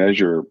to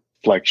measure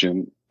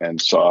flexion, and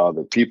saw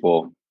that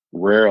people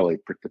rarely,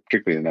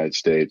 particularly in the United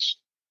States,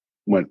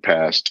 went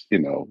past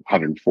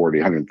 140,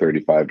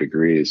 135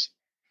 degrees.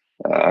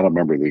 I don't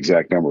remember the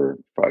exact number,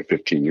 probably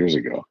 15 years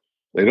ago.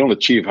 They don't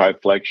achieve high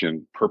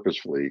flexion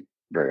purposefully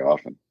very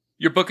often.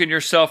 You're booking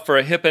yourself for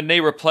a hip and knee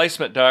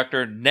replacement,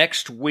 doctor,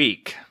 next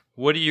week.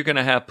 What are you going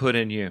to have put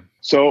in you?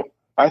 So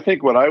I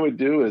think what I would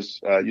do is,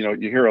 you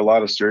hear a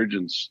lot of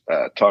surgeons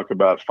talk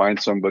about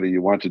find somebody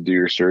you want to do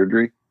your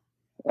surgery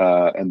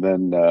and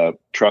then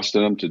trust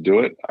in them to do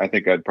it. I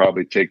think I'd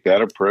probably take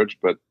that approach.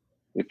 But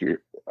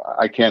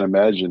I can't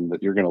imagine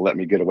that you're going to let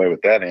me get away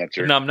with that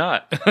answer. No, I'm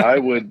not. I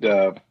would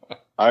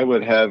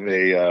have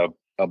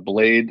a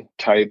blade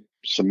type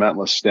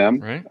cementless stem.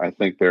 Right. I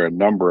think there are a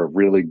number of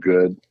really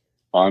good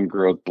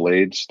on-growth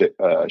blade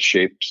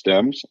shaped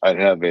stems. I'd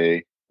have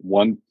a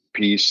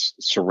one-piece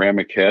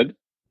ceramic head.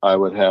 I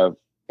would have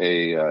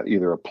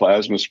either a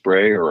plasma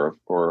spray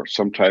or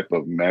some type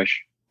of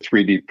mesh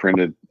 3D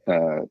printed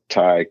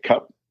tie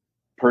cup.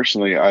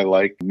 Personally, I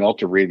like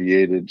melt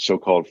irradiated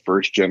so-called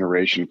first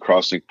generation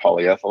crossing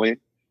polyethylene.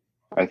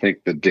 I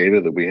think the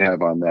data that we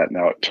have on that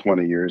now at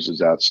 20 years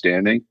is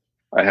outstanding.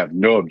 I have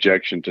no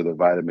objection to the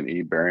vitamin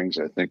E bearings.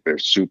 I think they're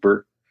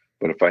super.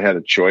 But if I had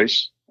a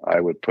choice, I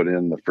would put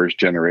in the first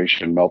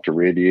generation melt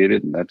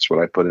irradiated, and that's what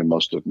I put in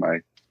most of my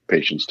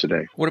patients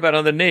today. What about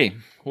on the knee?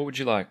 What would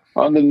you like?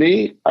 On the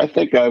knee, I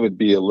think I would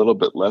be a little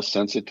bit less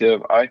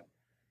sensitive. I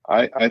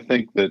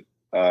think that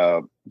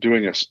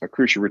doing a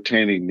cruciate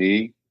retaining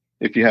knee,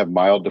 if you have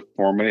mild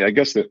deformity, I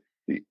guess the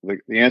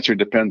answer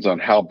depends on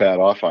how bad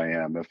off I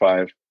am. If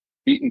I've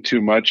eaten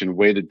too much and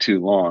waited too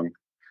long,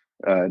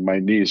 and my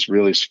knee is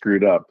really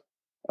screwed up,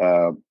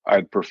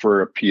 I'd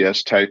prefer a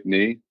PS type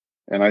knee.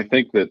 And I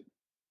think that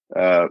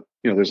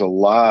there's a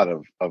lot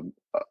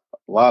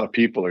of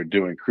people are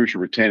doing cruciate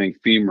retaining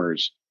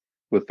femurs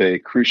with a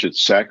cruciate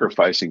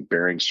sacrificing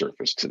bearing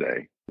surface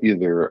today,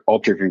 either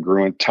ultra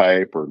congruent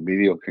type or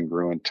medial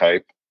congruent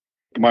type.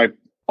 My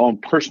own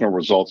personal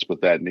results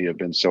with that knee have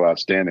been so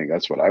outstanding.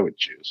 That's what I would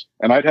choose.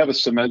 And I'd have a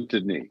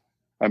cemented knee.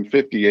 I'm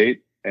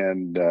 58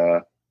 and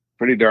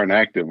pretty darn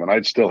active, and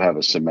I'd still have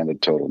a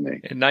cemented total knee.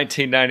 In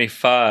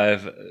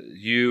 1995,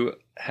 you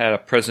had a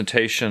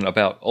presentation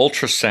about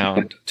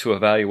ultrasound to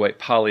evaluate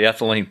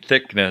polyethylene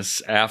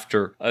thickness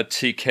after a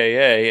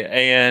TKA,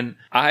 and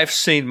I've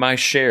seen my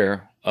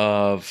share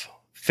of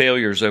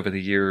failures over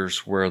the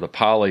years where the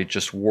poly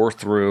just wore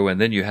through and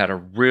then you had a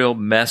real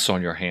mess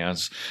on your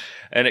hands.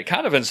 And it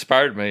kind of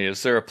inspired me.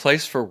 Is there a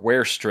place for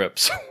wear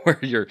strips where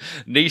your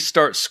knee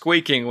starts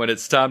squeaking when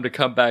it's time to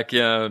come back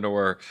in,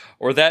 or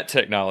that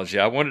technology?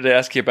 I wanted to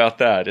ask you about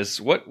that.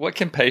 What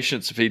can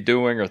patients be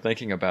doing or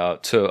thinking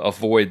about to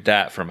avoid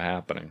that from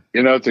happening?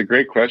 It's a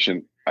great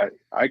question.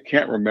 I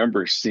can't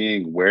remember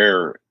seeing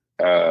wear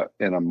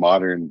in a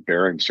modern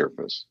bearing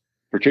surface,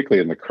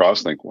 particularly in the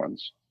crosslink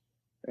ones.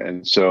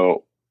 And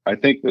so I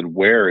think that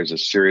wear is a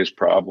serious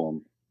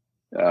problem.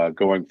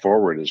 Going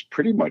forward is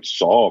pretty much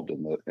solved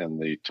in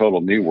the total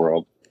knee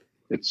world.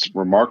 It's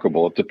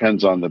remarkable. It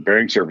depends on the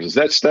bearing surfaces.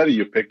 That study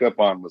you picked up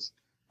on was,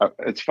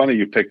 it's funny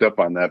you picked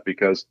up on that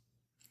because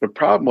the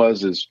problem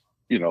is, as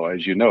you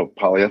know,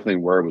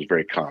 polyethylene wear was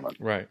very common.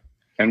 Right.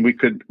 And we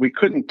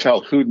couldn't tell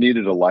who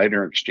needed a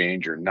liner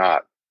exchange or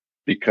not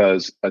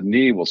because a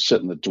knee will sit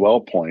in the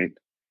dwell point,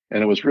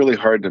 and it was really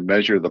hard to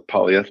measure the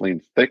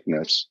polyethylene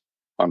thickness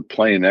on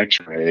plain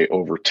X-ray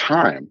over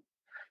time.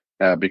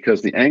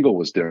 Because the angle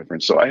was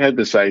different. So I had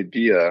this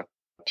idea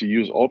to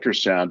use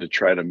ultrasound to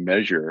try to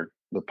measure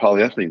the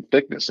polyethylene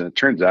thickness. And it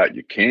turns out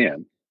you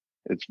can.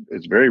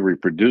 It's very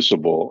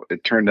reproducible.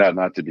 It turned out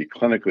not to be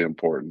clinically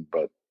important,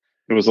 but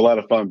it was a lot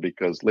of fun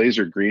because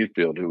Laser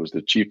Greenfield, who was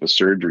the chief of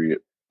surgery,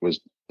 was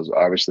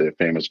obviously a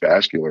famous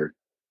vascular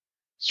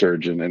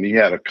surgeon. And he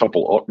had a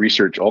couple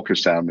research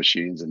ultrasound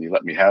machines, and he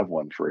let me have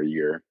one for a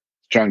year.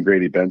 John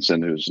Grady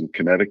Benson, who's in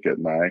Connecticut,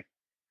 and I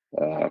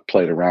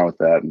played around with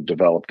that and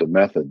developed a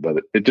method, but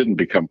it didn't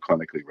become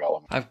clinically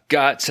relevant. I've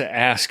got to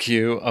ask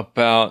you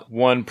about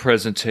one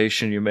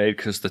presentation you made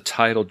because the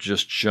title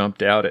just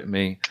jumped out at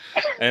me.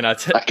 And I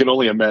can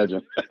only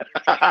imagine.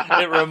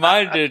 It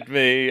reminded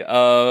me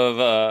of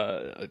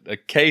a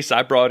case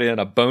I brought in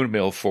a bone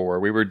mill for.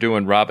 We were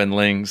doing Robin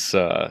Ling's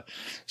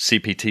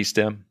CPT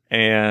stem,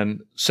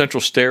 and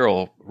Central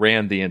Sterile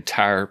ran the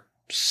entire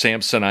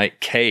Samsonite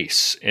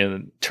case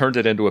and turned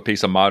it into a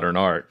piece of modern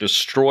art,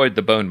 destroyed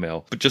the bone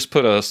mill, but just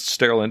put a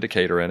sterile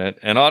indicator in it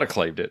and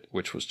autoclaved it,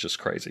 which was just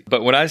crazy.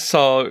 But when I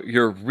saw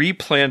your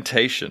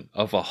replantation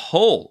of a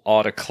whole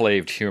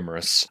autoclaved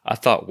humerus, I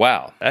thought,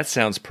 wow, that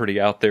sounds pretty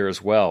out there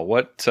as well.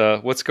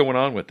 What's going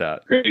on with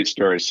that? Great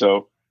story.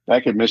 So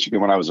back in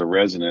Michigan, when I was a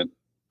resident,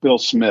 Bill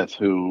Smith,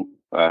 who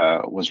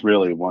was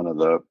really one of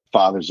the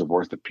fathers of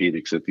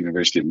orthopedics at the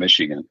University of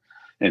Michigan,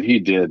 and he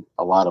did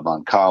a lot of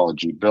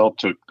oncology.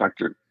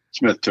 Dr.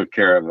 Smith took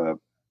care of a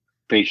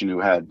patient who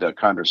had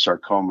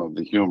chondrosarcoma of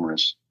the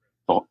humerus,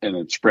 and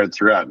it spread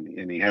throughout.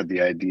 And he had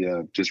the idea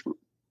of just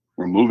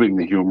removing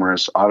the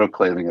humerus,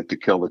 autoclaving it to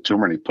kill the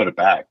tumor, and he put it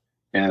back.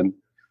 And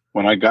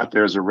when I got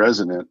there as a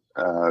resident,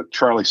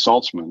 Charlie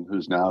Saltzman,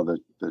 who's now the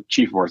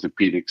chief of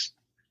orthopedics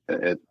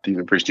at the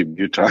University of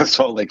Utah,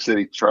 Salt Lake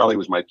City, Charlie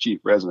was my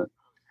chief resident.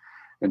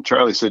 And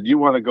Charlie said, "You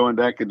want to go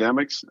into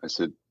academics?" I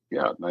said,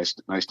 "Yeah, nice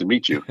to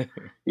meet you."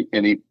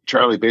 And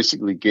Charlie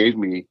basically gave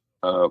me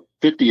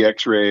 50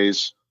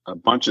 X-rays, a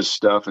bunch of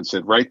stuff, and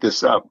said, "Write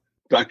this up.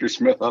 Dr.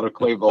 Smith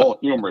autoclaved the whole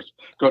humerus.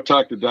 Go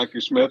talk to Dr.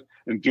 Smith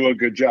and do a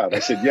good job." I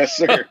said, "Yes,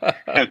 sir."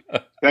 And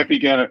that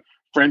began a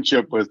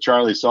friendship with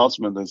Charlie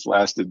Saltzman that's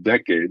lasted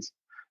decades.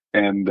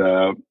 And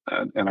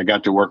I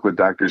got to work with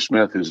Dr.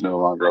 Smith, who's no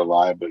longer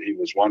alive, but he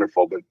was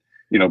wonderful. But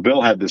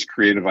Bill had this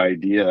creative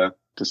idea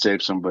to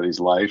save somebody's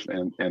life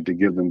and to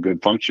give them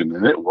good function.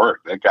 And it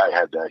worked. That guy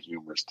had that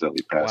humerus till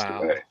he passed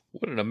away.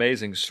 What an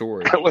amazing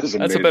story. That was amazing.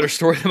 That's a better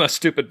story than my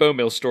stupid bone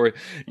mill story.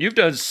 You've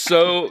done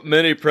so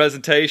many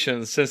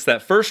presentations since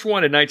that first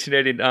one in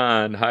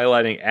 1989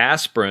 highlighting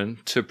aspirin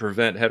to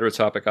prevent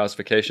heterotopic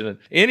ossification. And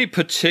any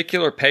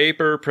particular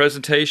paper,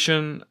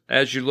 presentation,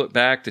 as you look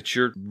back, that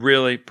you're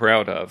really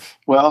proud of?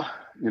 Well,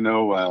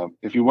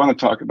 if you want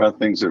to talk about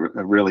things that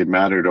really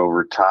mattered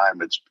over time,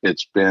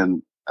 it's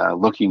been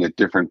looking at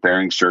different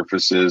bearing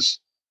surfaces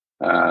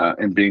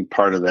and being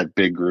part of that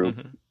big group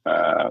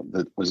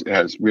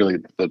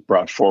that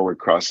brought forward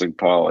crosslink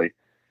poly.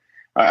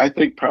 I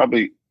think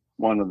probably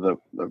one of the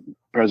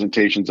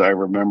presentations I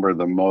remember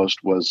the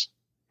most was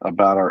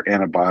about our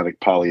antibiotic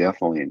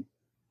polyethylene,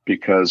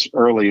 because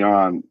early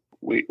on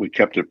we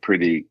kept it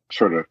pretty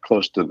sort of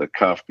close to the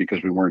cuff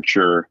because we weren't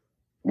sure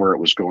where it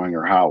was going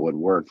or how it would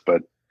work.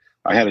 But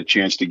I had a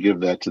chance to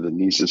give that to the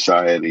Knee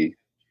Society,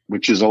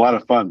 which is a lot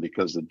of fun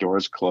because the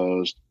door's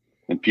closed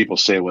and people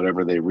say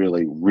whatever they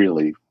really,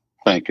 really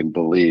think and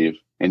believe,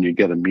 and you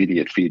get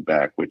immediate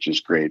feedback, which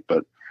is great.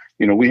 But,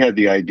 we had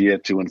the idea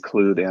to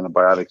include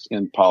antibiotics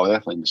in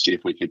polyethylene to see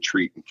if we could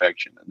treat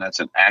infection. And that's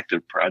an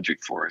active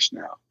project for us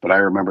now. But I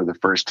remember the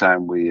first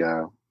time we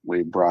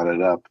brought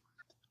it up,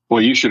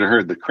 well, you should have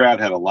heard the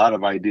crowd had a lot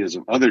of ideas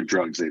of other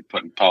drugs they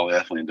put in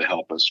polyethylene to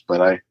help us.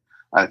 But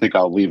I think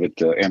I'll leave it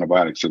to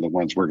antibiotics are the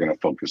ones we're going to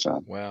focus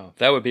on. Wow.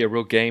 That would be a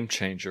real game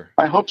changer.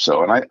 I hope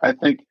so. And I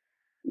think,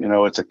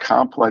 it's a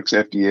complex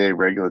FDA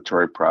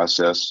regulatory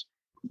process.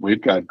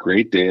 We've got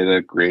great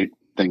data, great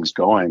things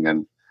going.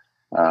 And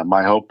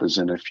my hope is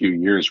in a few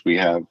years, we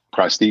have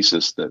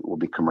prosthesis that will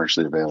be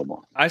commercially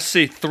available. I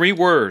see 3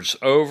 words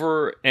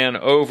over and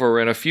over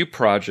in a few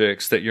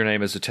projects that your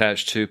name is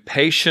attached to: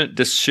 patient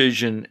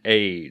decision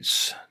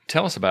aids.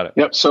 Tell us about it.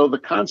 Yep. So the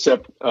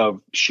concept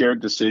of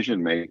shared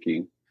decision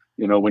making,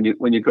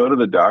 when you go to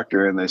the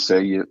doctor and they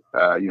say you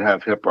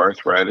have hip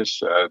arthritis,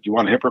 do you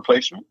want a hip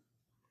replacement?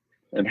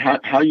 And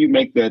how you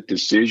make that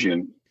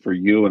decision for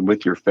you and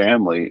with your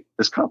family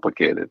is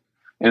complicated.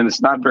 And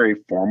it's not very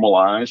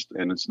formalized,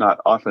 and it's not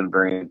often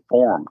very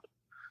informed.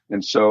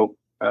 And so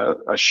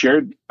a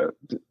shared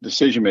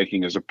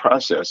decision-making is a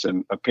process,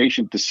 and a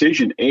patient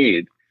decision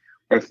aid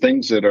are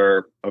things that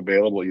are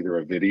available, either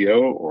a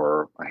video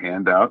or a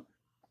handout,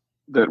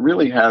 that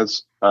really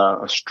has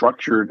a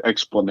structured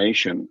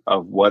explanation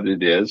of what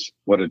it is,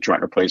 what a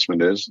joint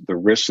replacement is, the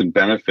risks and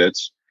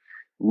benefits,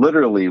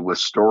 literally with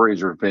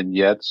stories or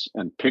vignettes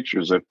and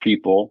pictures of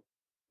people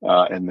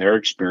and their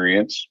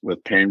experience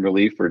with pain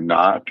relief or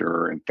not,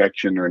 or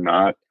infection or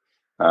not,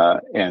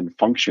 and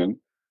function,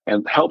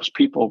 and helps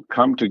people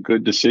come to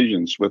good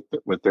decisions with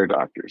their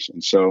doctors.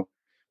 And so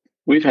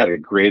we've had a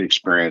great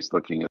experience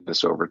looking at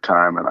this over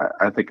time, and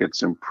I think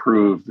it's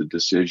improved the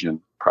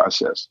decision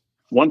process.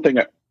 One thing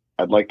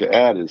I'd like to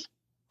add is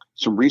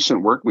some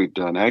recent work we've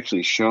done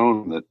actually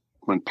shown that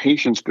when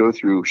patients go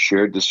through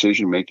shared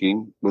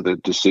decision-making with a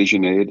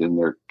decision aid in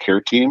their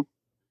care team,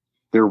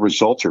 their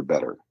results are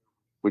better,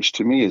 which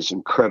to me is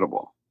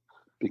incredible,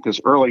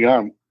 because early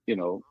on,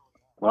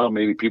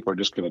 maybe people are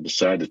just going to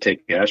decide to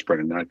take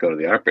aspirin and not go to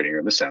the operating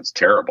room. This sounds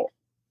terrible.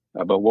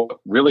 But what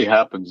really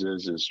happens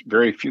is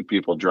very few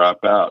people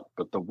drop out,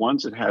 but the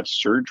ones that have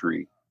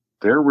surgery,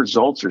 their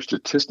results are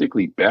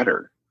statistically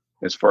better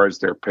as far as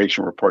their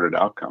patient-reported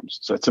outcomes.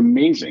 So it's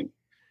amazing.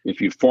 If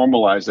you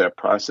formalize that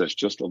process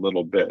just a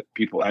little bit,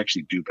 people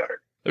actually do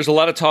better. There's a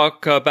lot of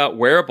talk about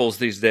wearables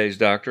these days,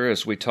 Doctor,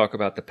 as we talk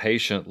about the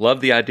patient.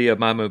 Love the idea of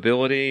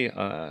mymobility,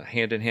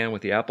 hand in hand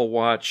with the Apple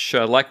Watch.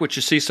 Like what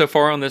you see so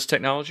far on this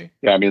technology?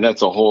 Yeah,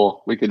 that's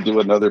we could do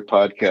another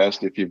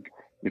podcast if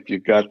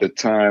you've got the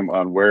time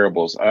on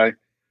wearables. I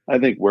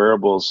think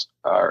wearables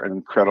are an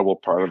incredible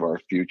part of our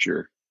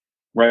future.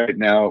 Right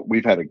now,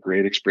 we've had a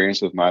great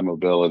experience with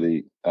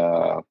mymobility.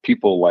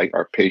 People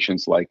our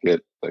patients like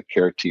it, the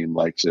care team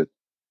likes it.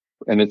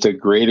 And it's a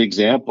great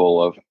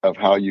example of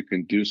how you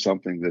can do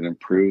something that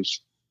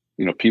improves,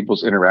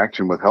 people's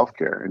interaction with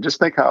healthcare. And just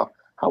think how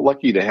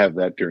lucky to have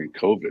that during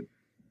COVID,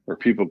 where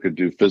people could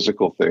do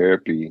physical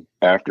therapy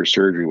after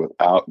surgery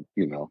without,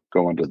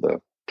 going to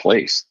the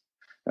place,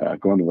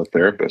 going to the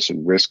therapist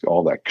and risk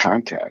all that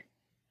contact.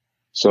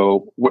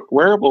 So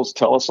wearables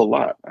tell us a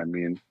lot.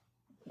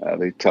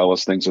 They tell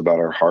us things about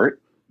our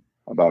heart,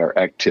 about our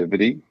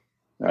activity.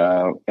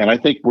 And I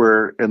think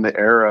we're in the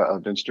era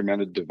of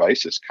instrumented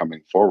devices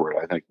coming forward.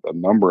 I think a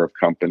number of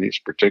companies,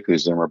 particularly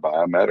Zimmer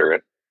Biomet,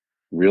 are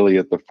really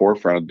at the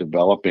forefront of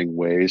developing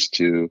ways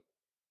to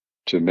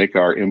make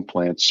our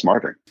implants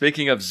smarter.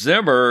 Speaking of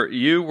Zimmer,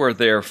 you were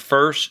their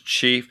first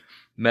chief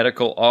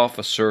medical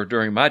officer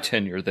during my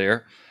tenure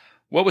there.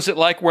 What was it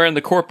like wearing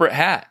the corporate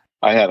hat?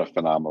 I had a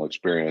phenomenal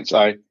experience.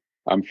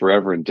 I'm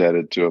forever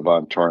indebted to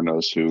Yvonne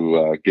Tornos,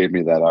 who gave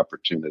me that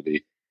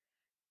opportunity.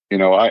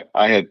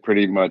 I had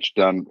pretty much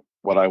done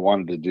what I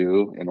wanted to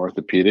do in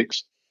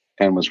orthopedics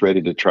and was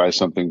ready to try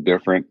something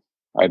different.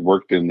 I'd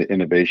worked in the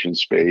innovation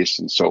space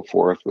and so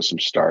forth with some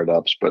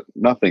startups, but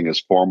nothing as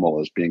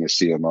formal as being a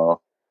CMO.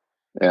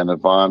 And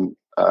Yvonne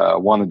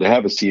wanted to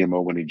have a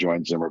CMO when he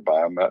joined Zimmer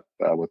Biomet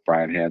with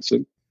Brian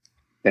Hansen.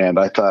 And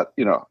I thought,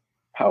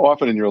 how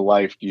often in your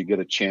life do you get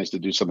a chance to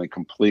do something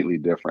completely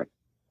different?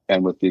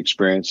 And with the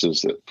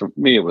experiences that for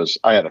me,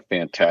 I had a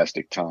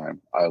fantastic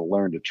time. I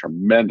learned a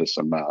tremendous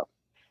amount.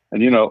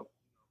 And,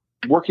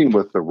 working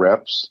with the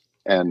reps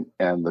and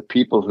the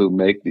people who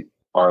make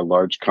our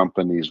large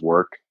companies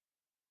work,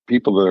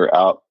 people that are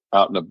out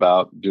and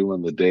about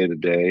doing the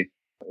day-to-day,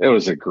 it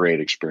was a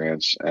great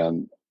experience.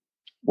 And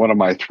one of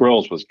my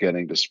thrills was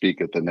getting to speak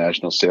at the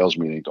national sales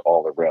meeting to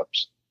all the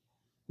reps.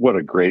 What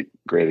a great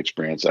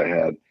experience I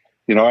had.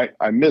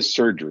 I miss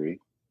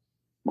surgery.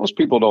 Most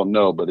people don't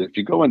know, but if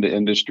you go into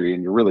industry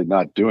and you're really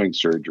not doing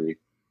surgery,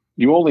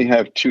 you only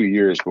have 2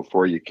 years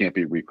before you can't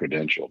be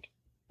recredentialed.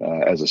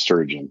 as a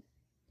surgeon.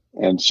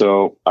 And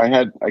so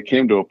I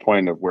came to a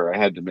point of where I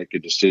had to make a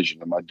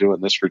decision. Am I doing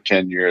this for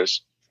 10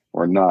 years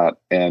or not?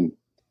 And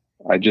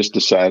I just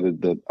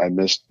decided that I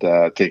missed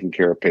taking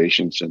care of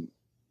patients and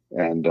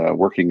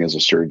working as a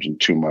surgeon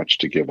too much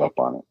to give up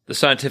on it. The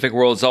scientific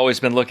world has always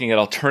been looking at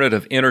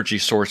alternative energy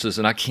sources,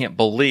 and I can't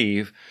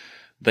believe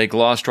they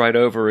glossed right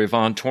over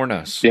Ivan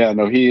Tornos. Yeah,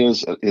 no, he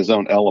is his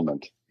own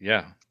element.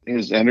 Yeah.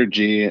 His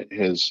energy,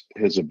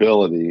 his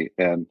ability,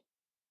 and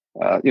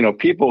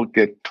people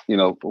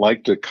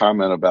like to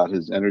comment about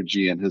his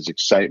energy and his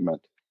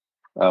excitement,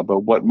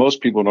 but what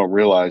most people don't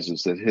realize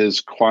is that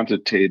his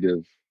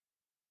quantitative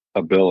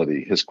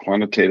ability, his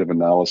quantitative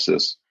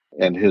analysis,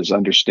 and his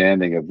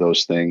understanding of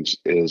those things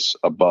is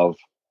above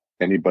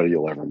anybody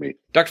you'll ever meet.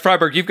 Dr.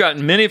 Freiberg, you've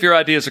gotten many of your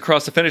ideas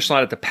across the finish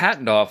line at the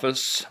patent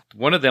office.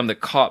 One of them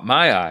that caught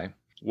my eye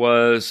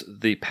was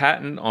the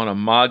patent on a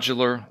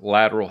modular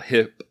lateral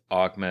hip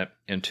augment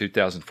in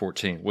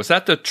 2014. Was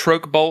that the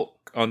troche bolt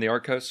on the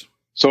Arcos?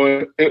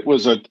 So it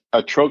was a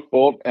troche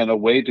bolt and a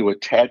way to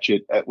attach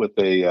it with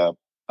a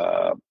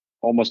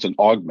almost an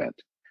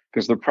augment.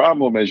 Because the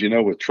problem, as you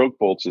know, with troche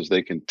bolts is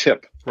they can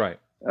tip. Right.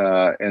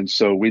 And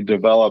so we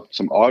developed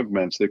some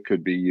augments that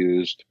could be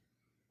used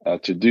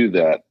to do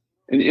that.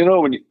 And,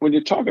 when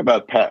you talk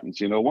about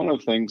patents, one of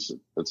the things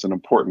that's an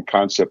important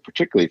concept,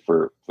 particularly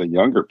for the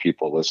younger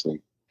people listening,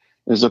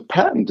 is a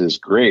patent is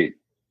great,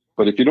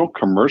 but if you don't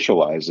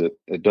commercialize it,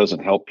 it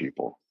doesn't help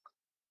people.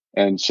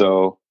 And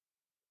so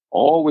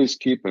always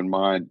keep in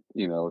mind,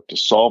 to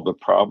solve the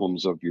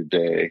problems of your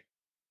day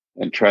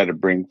and try to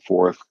bring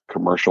forth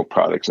commercial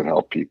products that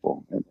help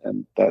people.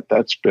 And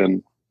that's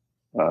been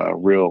a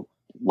real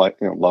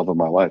love of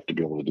my life to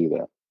be able to do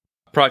that.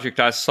 Project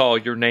I saw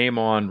your name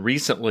on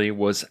recently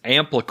was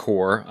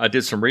Amplicore. I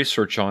did some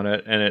research on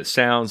it, and it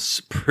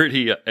sounds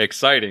pretty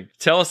exciting.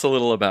 Tell us a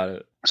little about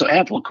it. So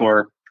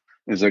Amplicore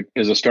is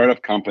a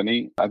startup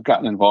company. I've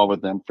gotten involved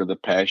with them for the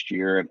past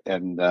year,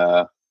 and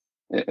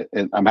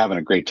I'm having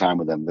a great time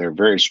with them. They're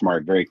very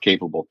smart, very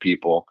capable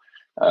people.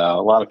 A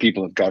lot of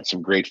people have got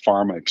some great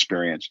pharma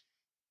experience.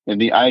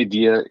 And the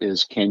idea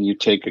is, can you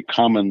take a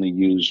commonly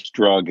used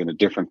drug in a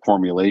different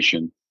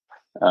formulation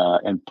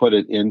and put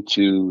it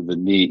into the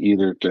knee,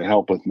 either to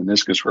help with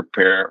meniscus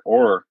repair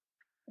or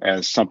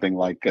as something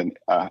like an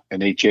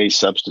HA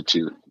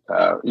substitute,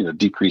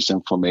 decrease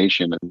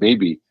inflammation and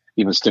maybe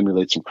even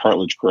stimulate some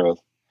cartilage growth.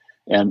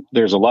 And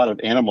there's a lot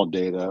of animal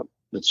data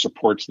that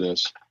supports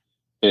this.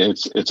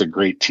 It's a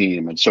great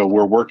team. And so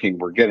we're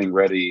getting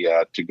ready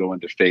to go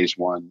into phase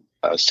 1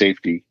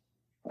 safety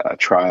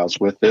trials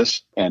with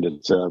this. And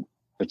it's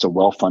a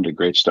well-funded,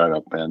 great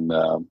startup. And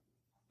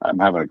I'm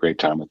having a great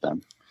time with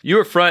them. You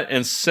were front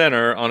and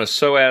center on a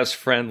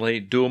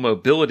psoas-friendly dual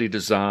mobility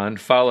design,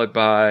 followed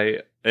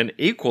by an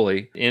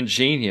equally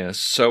ingenious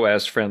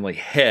psoas-friendly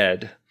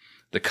head,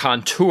 the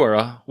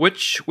Contura.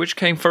 Which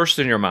came first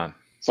in your mind?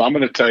 So I'm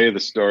going to tell you the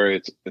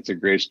story. It's a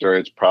great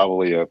story. It's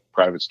probably a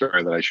private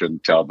story that I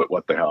shouldn't tell, but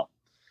what the hell.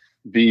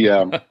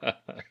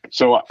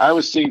 So I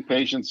was seeing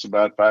patients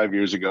about 5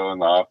 years ago in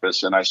the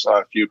office, and I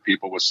saw a few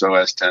people with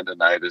psoas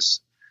tendonitis.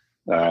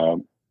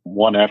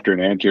 One after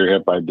an anterior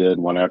hip I did,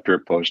 one after a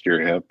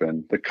posterior hip,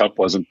 and the cup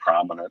wasn't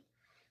prominent.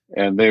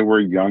 And they were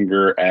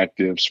younger,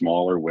 active,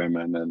 smaller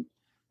women. And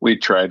we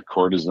tried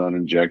cortisone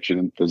injection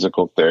and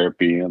physical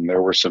therapy, and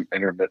there were some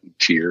intermittent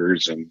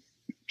tears and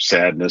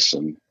sadness.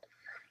 And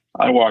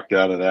I walked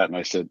out of that and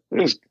I said,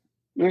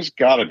 there's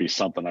got to be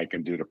something I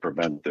can do to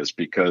prevent this,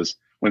 because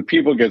when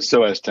people get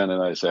psoas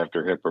tendonitis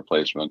after hip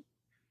replacement,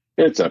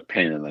 it's a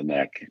pain in the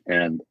neck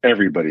and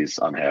everybody's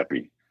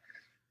unhappy.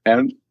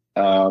 And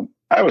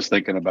I was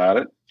thinking about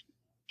it.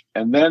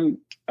 And then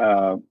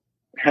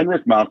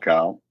Henrik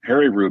Malkow,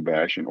 Harry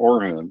Rubash, and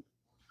Orhun,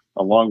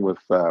 along with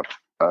a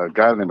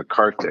guy named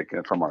Kartik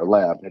from our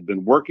lab, had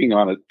been working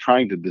on it,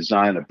 trying to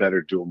design a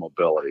better dual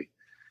mobility.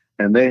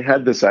 And they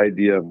had this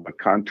idea of a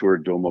Contour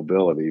dual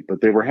mobility, but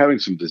they were having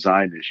some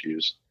design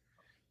issues.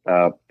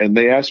 And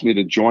they asked me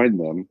to join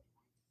them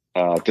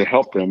to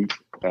help them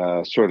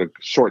sort of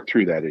sort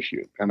through that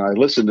issue. And I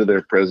listened to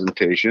their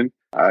presentation.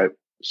 I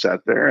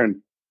sat there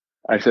and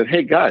I said,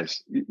 hey,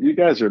 guys, you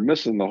guys are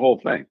missing the whole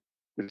thing.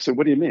 They said,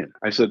 what do you mean?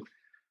 I said,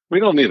 we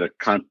don't need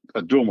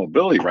a dual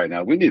mobility right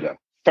now. We need a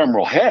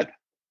femoral head.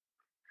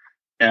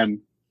 And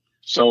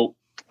so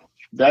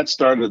that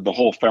started the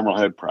whole femoral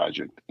head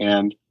project.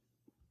 And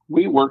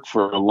we worked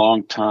for a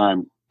long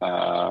time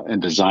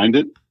and designed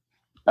it.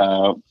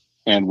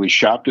 And we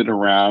shopped it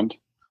around.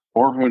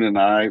 Orhun and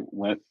I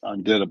went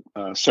and did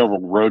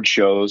several road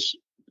shows,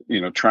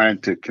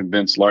 trying to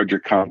convince larger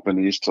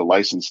companies to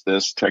license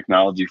this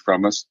technology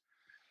from us.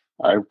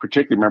 I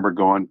particularly remember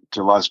going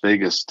to Las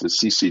Vegas to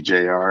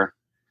CCJR.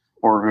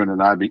 Orhun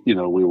and I,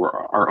 we were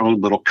our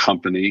own little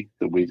company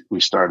that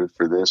we started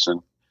for this. And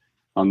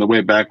on the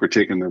way back, we're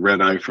taking the red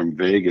eye from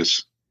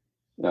Vegas,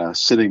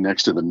 sitting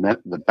next to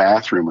the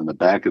bathroom in the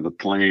back of the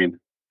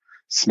plane.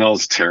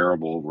 Smells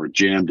terrible. We're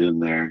jammed in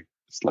there.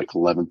 It's like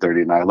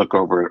 11:30, and I look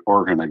over at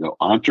Orhun and I go,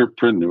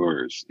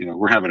 entrepreneurs,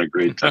 we're having a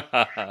great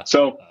time.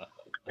 So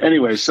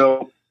anyway,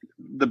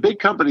 the big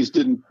companies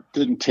didn't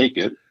take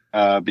it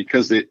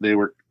because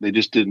they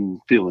just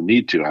didn't feel the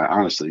need to,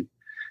 honestly.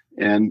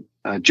 And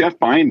Jeff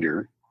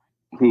Binder,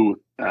 who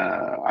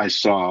I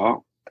saw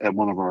at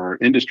one of our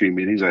industry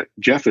meetings,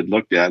 Jeff had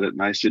looked at it,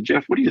 and I said,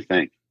 Jeff, what do you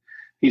think?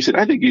 He said,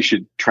 I think you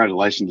should try to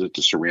license it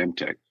to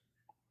Ceramtech.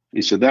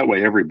 He said, that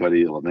way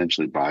everybody will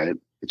eventually buy it.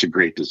 It's a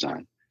great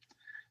design.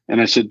 And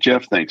I said,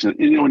 Jeff, thanks. And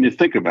when you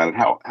think about it,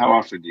 how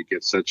often do you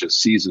get such a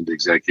seasoned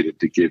executive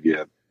to give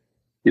you,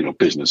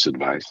 business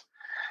advice?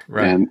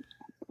 Right. And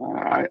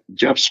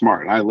Jeff's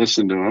smart. I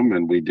listened to him,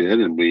 and we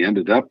did, and we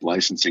ended up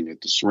licensing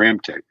it to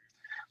Ceramtech.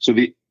 So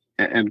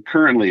and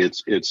currently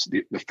it's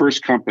the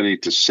first company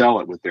to sell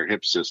it with their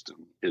hip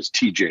system is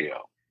TJO,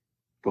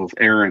 both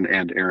Aaron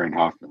and Aaron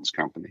Hoffman's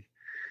company.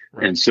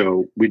 Right. And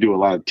so we do a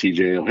lot of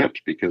TJO hips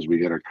because we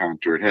get our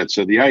contoured head.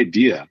 So the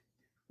idea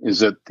is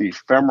that the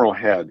femoral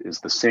head is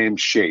the same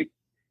shape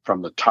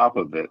from the top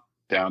of it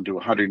down to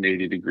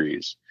 180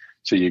 degrees.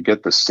 So you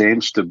get the same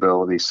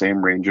stability,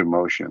 same range of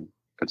motion,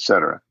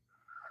 etc.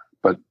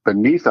 But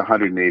beneath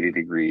 180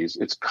 degrees,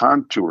 it's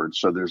contoured,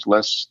 so there's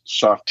less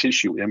soft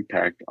tissue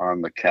impact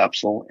on the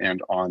capsule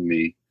and on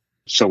the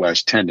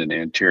psoas tendon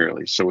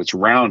anteriorly. So it's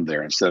round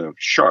there instead of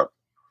sharp.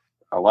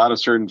 A lot of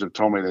surgeons have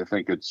told me they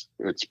think it's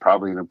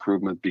probably an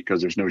improvement because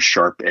there's no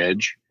sharp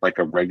edge like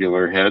a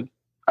regular head.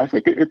 I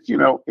think it's,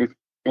 if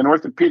in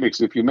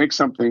orthopedics, if you make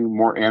something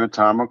more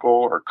anatomical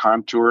or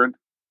contoured, it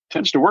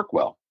tends to work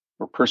well.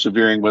 We're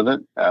persevering with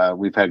it.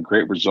 We've had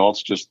great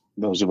results, just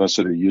those of us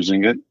that are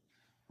using it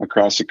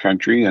across the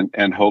country,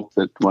 and hope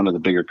that one of the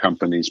bigger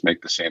companies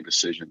make the same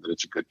decision that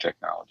it's a good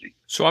technology.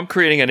 So I'm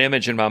creating an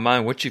image in my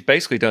mind. What you've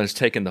basically done is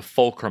taken the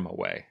fulcrum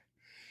away.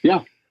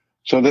 Yeah.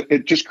 So that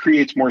it just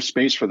creates more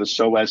space for the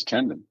psoas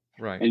tendon.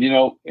 Right. And,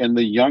 in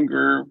the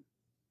younger,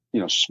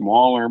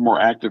 smaller, more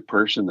active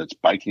person that's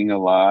biking a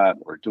lot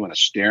or doing a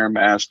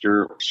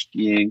Stairmaster or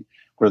skiing,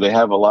 where they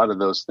have a lot of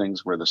those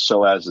things where the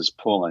psoas is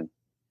pulling.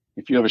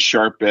 If you have a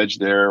sharp edge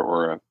there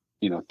or a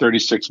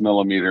 36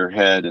 millimeter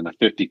head and a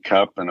 50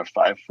 cup and a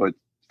 5'4"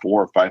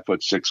 or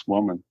 5'6"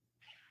 woman,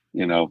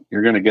 you're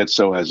going to get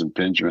psoas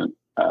impingement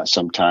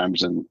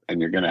sometimes, and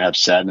you're going to have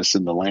sadness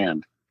in the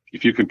land.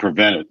 If you can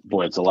prevent it,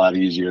 boy, it's a lot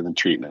easier than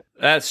treating it.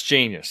 That's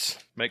genius.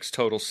 Makes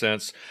total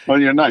sense.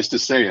 Well, you're nice to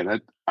say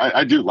it.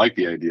 I do like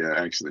the idea,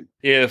 actually.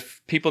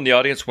 If people in the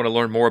audience want to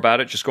learn more about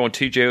it, just go on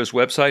TJO's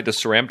website. Does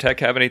Ceramtech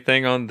have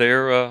anything on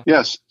their?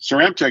 Yes,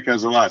 Ceramtech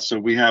has a lot. So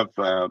we have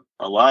a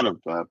lot of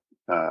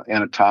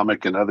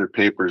anatomic and other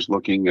papers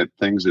looking at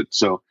things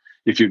so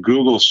if you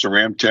Google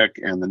Ceramtech,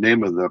 and the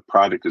name of the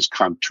product is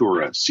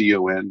Contoura,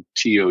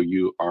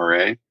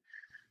 Contoura,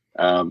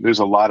 there's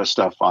a lot of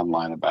stuff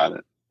online about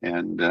it.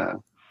 And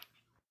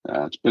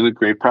it's been a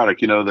great product.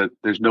 That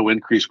there's no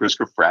increased risk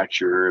of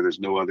fracture. There's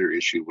no other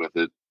issue with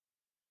it.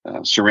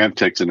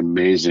 Ceramtech's an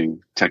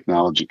amazing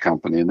technology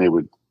company, and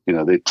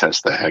they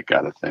test the heck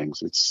out of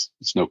things. It's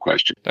no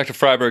question. Dr.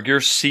 Freiberg, your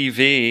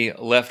CV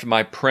left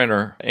my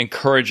printer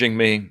encouraging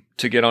me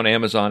to get on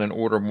Amazon and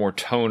order more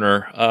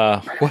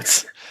toner.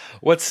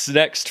 What's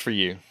next for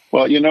you?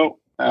 Well,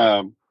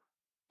 I'm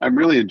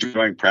really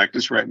enjoying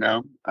practice right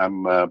now.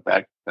 I'm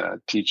back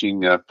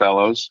teaching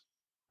fellows.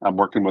 I'm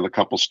working with a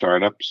couple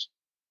startups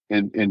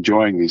and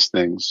enjoying these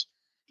things.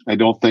 I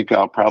don't think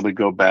I'll probably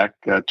go back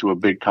to a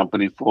big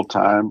company full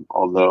time,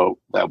 although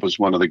that was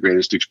one of the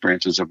greatest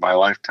experiences of my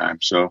lifetime.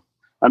 So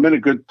I'm in a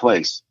good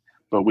place.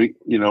 But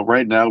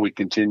right now we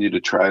continue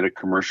to try to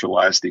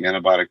commercialize the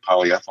antibiotic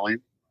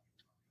polyethylene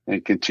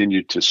and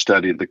continue to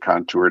study the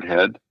contoured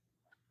head.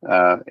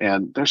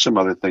 And there's some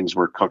other things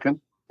we're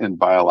cooking in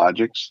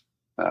biologics.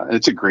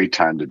 It's a great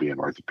time to be in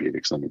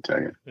orthopedics, let me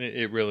tell you.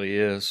 It really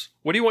is.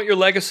 What do you want your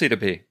legacy to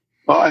be?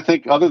 Well, I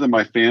think other than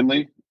my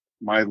family,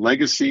 my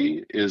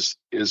legacy is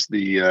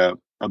the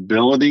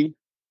ability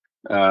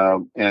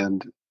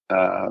and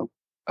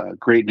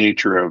great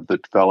nature of the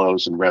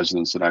fellows and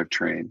residents that I've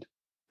trained.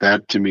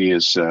 That to me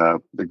is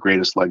the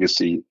greatest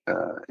legacy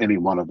any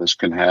one of us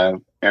can have.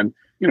 And,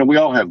 we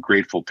all have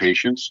grateful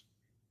patients.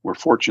 We're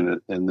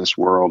fortunate in this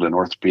world in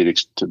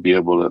orthopedics to be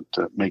able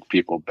to make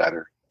people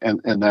better.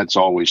 And that's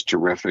always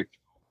terrific.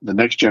 The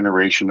next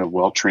generation of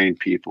well-trained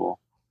people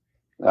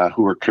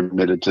who are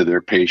committed to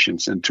their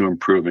patients and to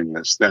improving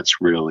this,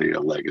 that's really a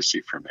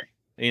legacy for me.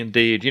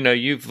 Indeed.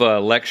 You've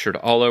lectured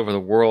all over the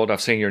world.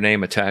 I've seen your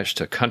name attached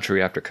to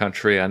country after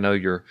country. I know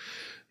your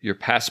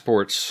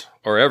passports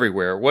are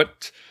everywhere.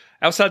 What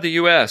outside the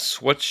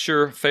U.S., what's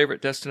your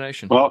favorite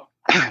destination? Well,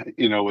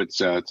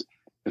 it's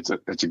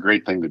a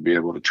great thing to be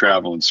able to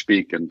travel and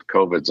speak, and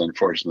COVID's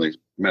unfortunately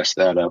messed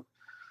that up.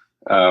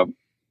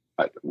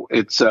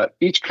 It's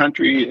each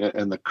country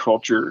and the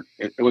culture.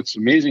 What's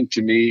amazing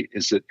to me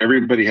is that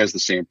everybody has the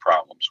same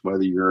problems,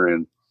 whether you're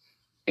in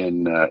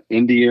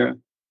India,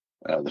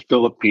 the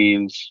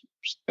Philippines.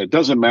 It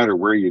doesn't matter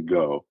where you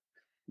go.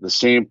 The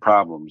same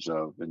problems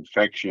of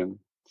infection,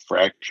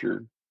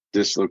 fracture,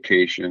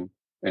 dislocation,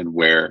 and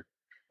wear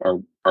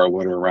are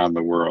what are around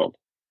the world.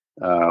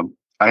 I've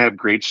had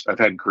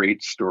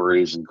great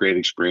stories and great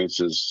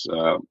experiences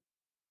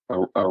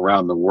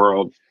around the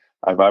world.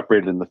 I've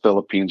operated in the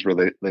Philippines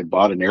where they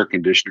bought an air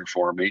conditioner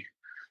for me,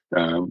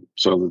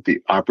 so that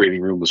the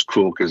operating room was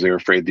cool because they were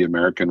afraid the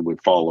American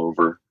would fall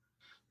over.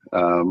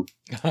 Um,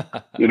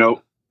 you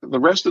know, the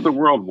rest of the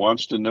world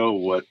wants to know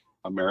what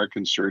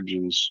American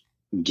surgeons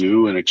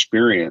do and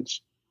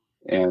experience.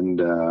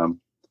 And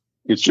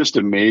it's just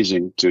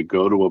amazing to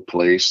go to a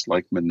place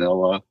like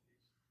Manila,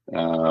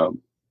 uh,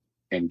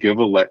 and give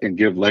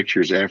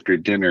lectures after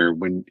dinner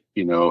when,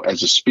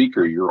 as a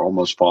speaker, you're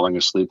almost falling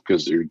asleep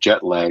because you're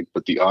jet lagged,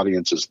 but the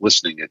audience is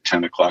listening at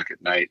 10 o'clock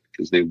at night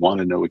because they want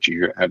to know what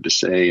you have to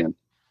say. And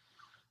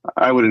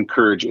I would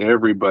encourage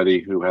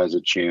everybody who has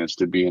a chance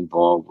to be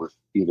involved with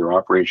either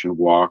Operation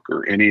Walk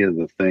or any of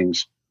the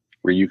things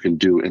where you can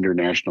do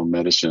international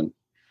medicine.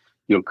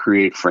 You'll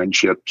create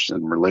friendships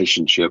and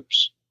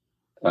relationships,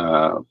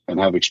 and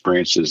have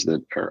experiences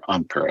that are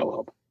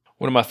unparalleled.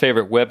 One of my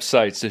favorite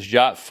websites is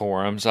Yacht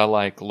Forums. I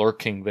like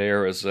lurking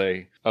there as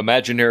a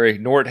imaginary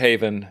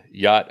Nordhaven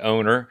yacht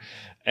owner.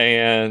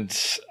 And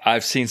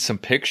I've seen some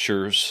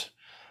pictures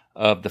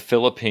of the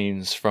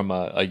Philippines from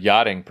a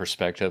yachting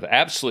perspective.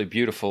 Absolutely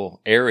beautiful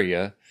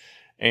area.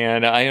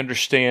 And I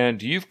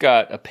understand you've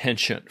got a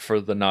penchant for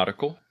the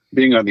nautical.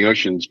 Being on the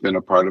ocean's been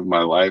a part of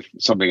my life,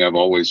 something I've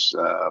always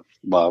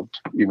loved.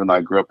 Even though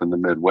I grew up in the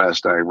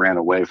Midwest, I ran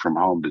away from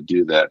home to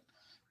do that.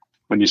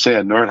 When you say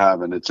a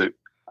Nordhaven,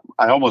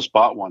 I almost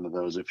bought one of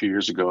those a few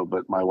years ago,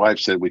 but my wife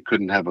said we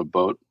couldn't have a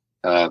boat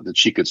that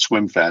she could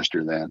swim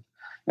faster than.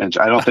 And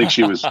I don't think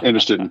she was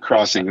interested in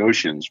crossing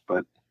oceans,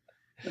 but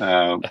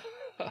my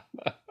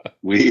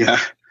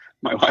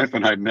wife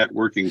and I met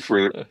working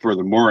for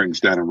the moorings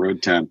down in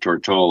Road Town,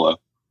 Tortola.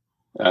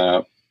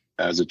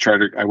 As a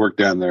charter, I worked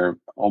down there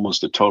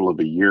almost a total of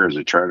a year as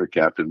a charter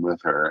captain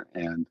with her,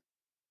 and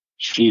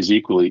she's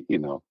equally,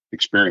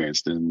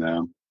 experienced.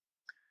 And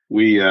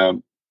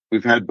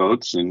we've had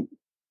boats, and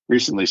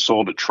recently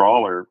sold a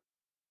trawler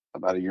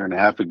about a year and a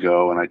half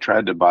ago, and I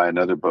tried to buy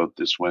another boat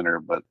this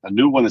winter, but a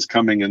new one is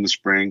coming in the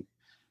spring,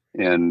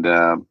 and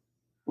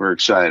we're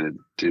excited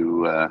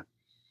to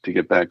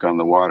get back on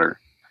the water.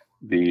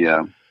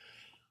 The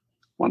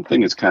one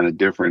thing that's kind of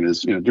different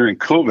is, during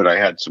COVID, I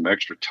had some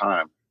extra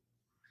time,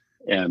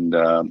 and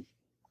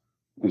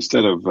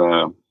instead of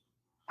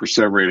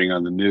perseverating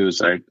on the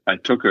news, I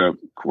took a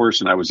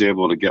course and I was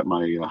able to get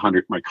my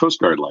Coast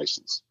Guard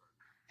license.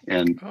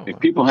 And if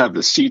people have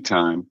the sea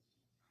time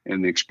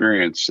and the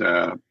experience,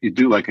 you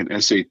do like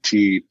an SAT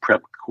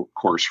prep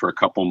course for a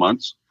couple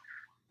months.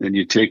 Then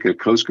you take a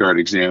Coast Guard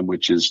exam,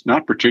 which is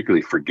not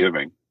particularly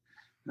forgiving.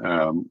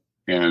 And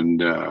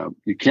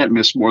you can't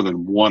miss more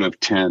than 1 of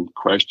 10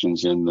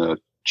 questions in the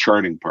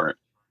charting part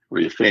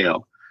where you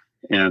fail.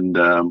 And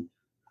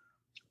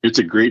it's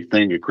a great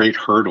thing, a great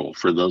hurdle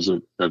for those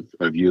of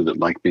you that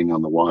like being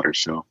on the water.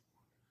 So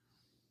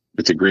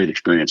it's a great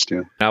experience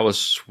too. I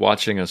was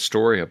watching a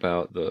story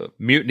about the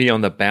mutiny on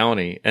the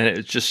Bounty, and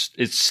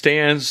it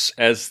stands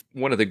as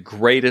one of the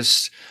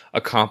greatest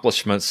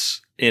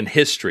accomplishments in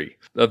history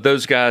of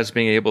those guys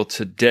being able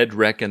to dead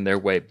reckon their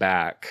way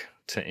back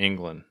to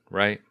England,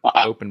 right?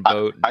 Open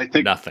boat,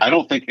 nothing. I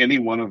don't think any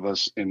one of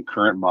us in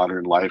current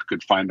modern life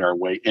could find our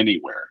way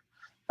anywhere.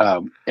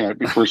 And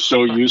we're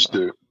so used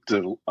to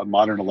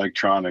modern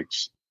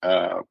electronics.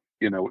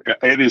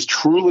 It is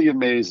truly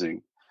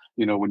amazing.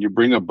 When you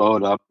bring a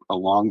boat up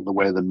along the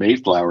way the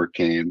Mayflower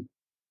came,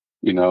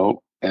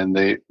 and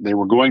they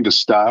were going to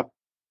stop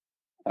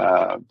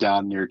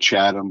down near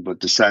Chatham, but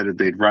decided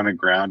they'd run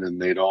aground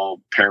and they'd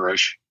all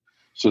perish.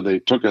 So they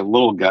took a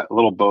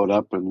little boat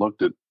up and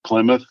looked at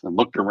Plymouth and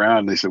looked around.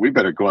 And they said, we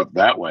better go up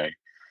that way.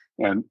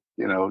 And,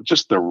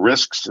 just the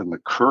risks and the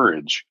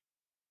courage.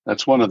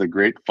 That's one of the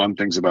great fun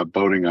things about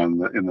boating in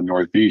the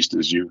Northeast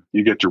is you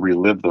get to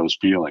relive those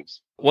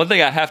feelings. One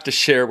thing I have to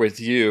share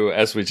with you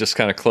as we just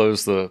kind of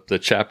close the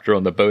chapter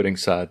on the boating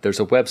side, there's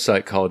a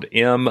website called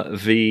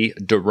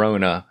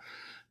mvdorona.com,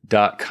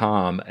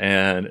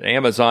 and an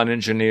Amazon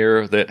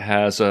engineer that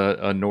has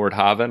a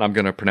Nordhaven. I'm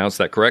going to pronounce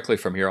that correctly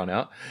from here on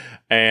out.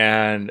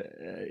 And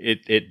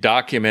it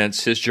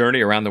documents his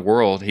journey around the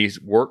world. He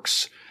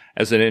works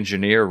as an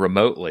engineer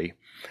remotely,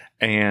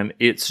 and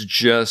it's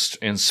just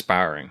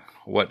inspiring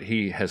what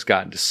he has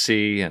gotten to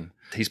see, and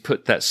he's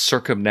put that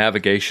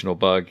circumnavigational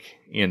bug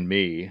in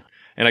me.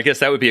 And I guess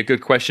that would be a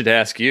good question to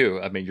ask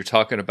you. I mean, you're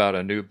talking about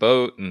a new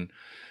boat, and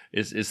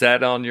is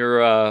that on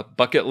your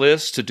bucket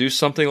list to do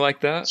something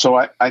like that? So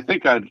I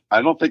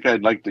don't think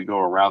I'd like to go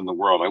around the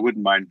world. I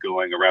wouldn't mind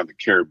going around the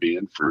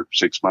Caribbean for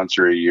 6 months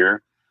or a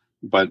year.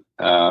 But,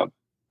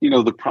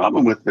 the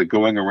problem with the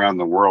going around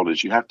the world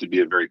is you have to be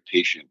a very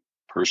patient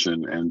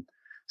person. And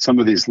some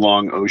of these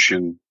long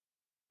ocean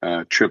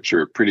trips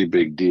are a pretty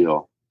big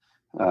deal.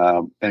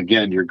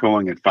 Again, you're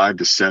going at 5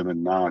 to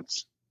 7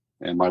 knots,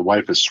 and my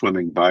wife is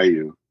swimming by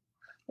you,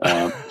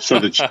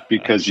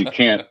 because you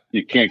can't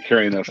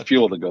carry enough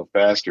fuel to go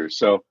faster.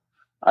 So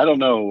I don't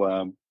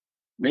know.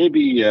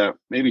 Maybe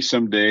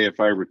someday if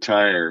I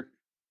retire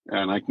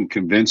and I can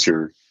convince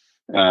her,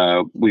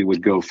 we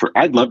would go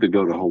I'd love to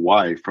go to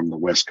Hawaii from the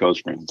West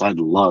Coast, friends. I'd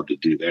love to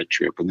do that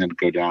trip and then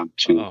go down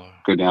to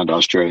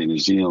Australia and New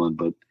Zealand.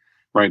 But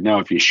right now,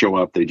 if you show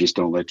up, they just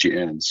don't let you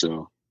in.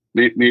 So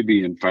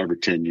maybe in 5 or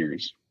 10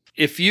 years.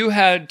 If you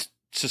had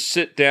to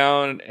sit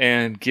down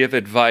and give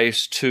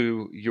advice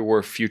to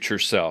your future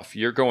self,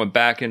 you're going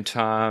back in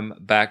time,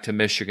 back to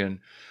Michigan.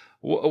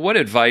 What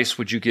advice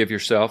would you give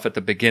yourself at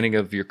the beginning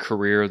of your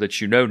career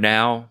that you know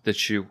now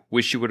that you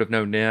wish you would have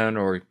known then,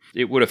 or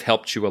it would have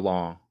helped you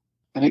along?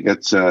 I think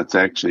it's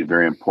actually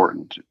very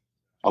important.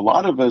 A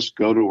lot of us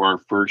go to our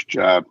first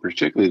job,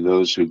 particularly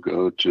those who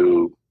go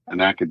to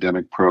an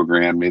academic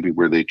program, maybe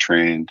where they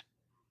trained,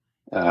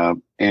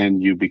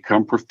 and you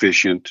become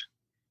proficient,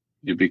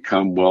 you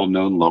become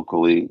well-known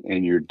locally,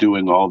 and you're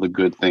doing all the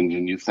good things,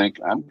 and you think,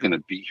 I'm going to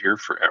be here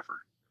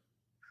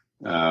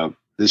forever.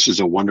 This is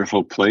a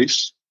wonderful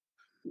place,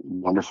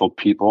 wonderful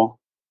people,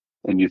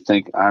 and you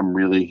think, I'm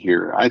really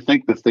here. I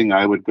think the thing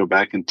I would go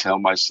back and tell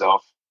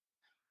myself,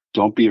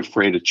 don't be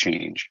afraid of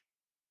change.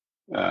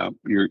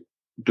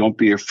 Don't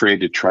be afraid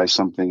to try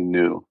something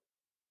new.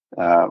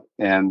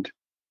 And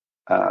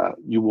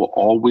you will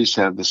always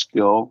have the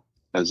skill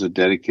as a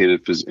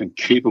dedicated and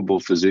capable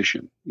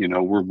physician. We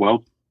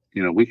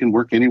can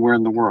work anywhere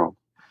in the world.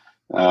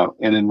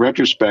 And in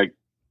retrospect,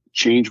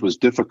 change was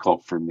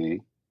difficult for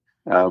me.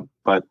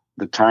 But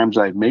the times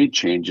I've made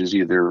changes,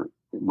 either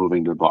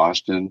moving to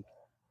Boston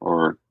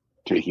or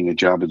taking a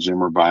job at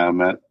Zimmer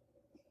Biomet,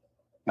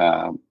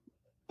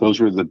 those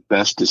were the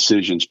best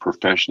decisions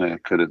professionally I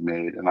could have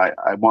made. And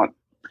I want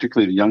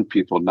particularly the young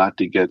people not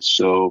to get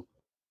so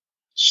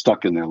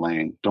stuck in their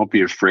lane. Don't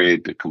be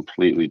afraid to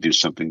completely do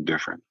something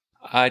different.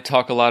 I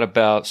talk a lot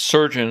about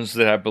surgeons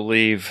that I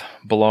believe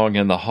belong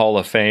in the Hall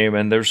of Fame,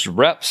 and there's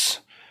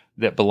reps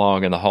that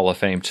belong in the Hall of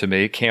Fame to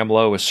me. Cam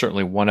Lowe is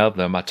certainly one of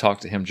them. I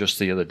talked to him just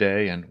the other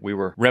day, and we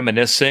were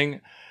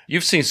reminiscing.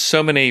 You've seen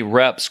so many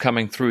reps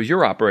coming through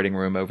your operating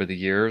room over the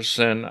years,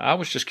 and I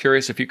was just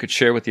curious if you could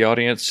share with the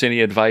audience any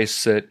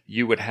advice that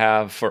you would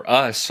have for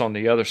us on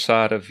the other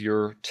side of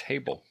your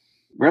table.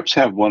 Reps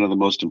have one of the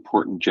most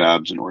important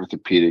jobs in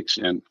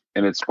orthopedics, and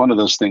it's one of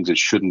those things that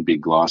shouldn't be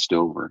glossed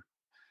over.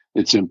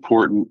 It's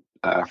important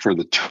for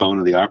the tone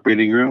of the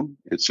operating room.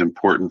 It's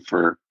important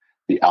for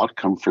the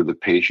outcome for the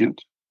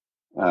patient.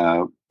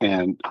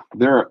 And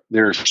there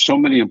are so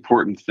many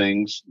important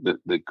things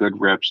that good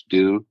reps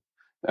do.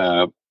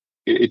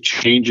 It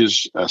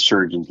changes a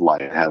surgeon's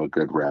life to have a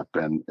good rep,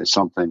 and it's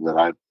something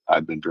that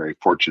I've been very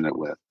fortunate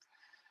with.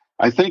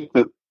 I think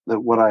that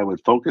what I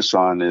would focus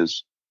on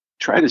is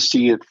try to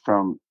see it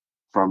from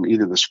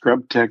either the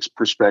scrub tech's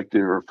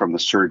perspective or from the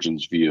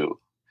surgeon's view.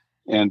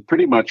 And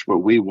pretty much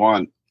what we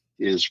want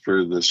is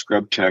for the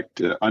scrub tech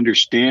to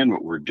understand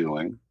what we're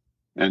doing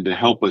and to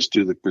help us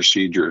do the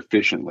procedure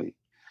efficiently.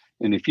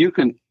 And if you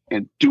can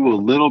do a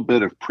little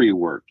bit of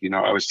pre-work,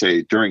 I would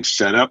say during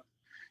setup,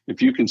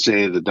 if you can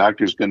say the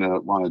doctor's going to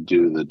want to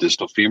do the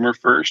distal femur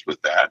first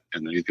with that,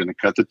 and then he's going to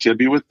cut the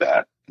tibia with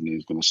that, and then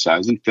he's going to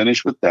size and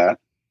finish with that,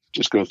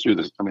 just go through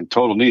this.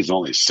 Total knee is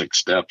only 6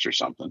 steps or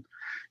something.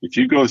 If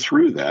you go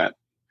through that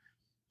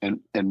and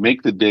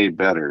make the day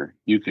better,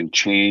 you can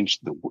change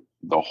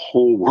the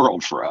whole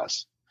world for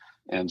us.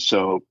 And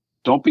so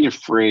don't be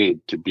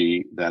afraid to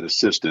be that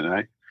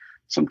assistant.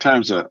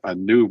 Sometimes a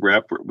new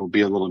rep will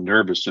be a little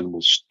nervous and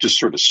will just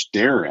sort of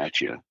stare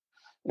at you.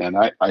 And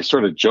I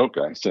sort of joke,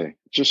 I say,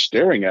 just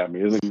staring at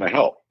me isn't going to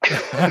help.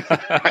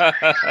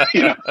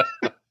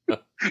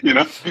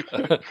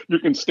 You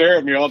can stare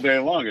at me all day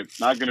long. It's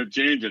not going to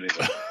change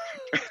anything.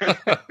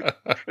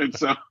 And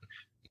so,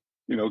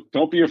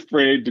 don't be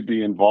afraid to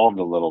be involved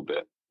a little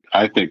bit.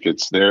 I think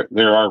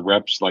there are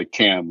reps like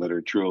Cam that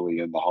are truly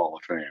in the Hall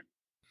of Fame.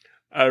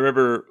 I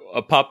remember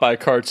a Popeye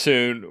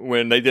cartoon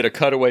when they did a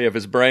cutaway of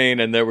his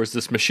brain and there was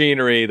this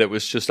machinery that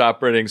was just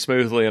operating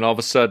smoothly, and all of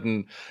a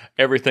sudden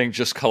everything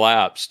just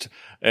collapsed.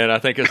 And I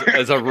think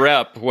as a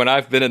rep, when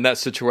I've been in that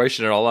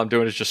situation and all I'm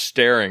doing is just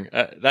staring,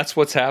 that's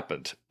what's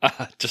happened.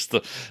 Just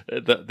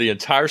the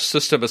entire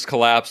system has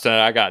collapsed and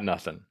I got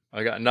nothing.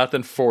 I got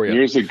nothing for you.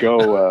 Years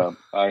ago,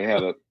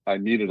 I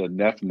needed a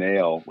Neff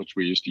nail, which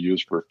we used to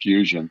use for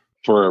fusion,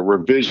 for a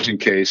revision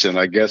case, and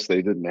I guess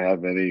they didn't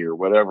have any or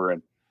whatever.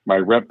 And my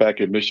rep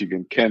back in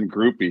Michigan, Ken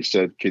Groupie,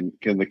 said, can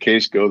the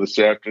case go this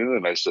afternoon?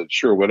 And I said,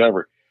 sure,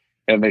 whatever.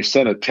 And they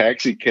sent a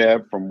taxi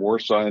cab from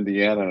Warsaw,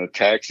 Indiana, and a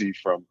taxi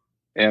from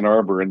Ann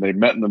Arbor, and they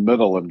met in the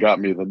middle and got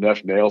me the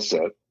Neff nail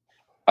set.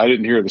 I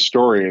didn't hear the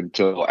story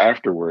until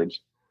afterwards,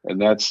 and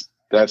that's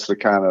the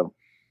kind of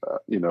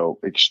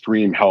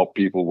extreme help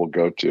people will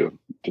go to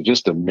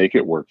make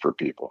it work for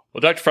people.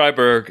 Well, Dr.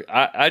 Freiberg,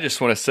 I just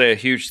want to say a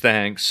huge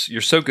thanks.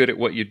 You're so good at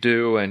what you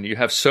do, and you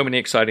have so many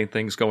exciting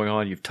things going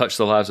on. You've touched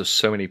the lives of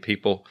so many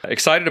people.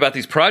 Excited about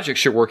these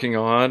projects you're working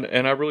on,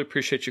 and I really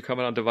appreciate you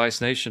coming on Device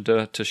Nation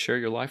to share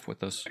your life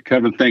with us.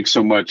 Kevin, thanks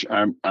so much.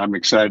 I'm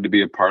excited to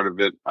be a part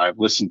of it. I've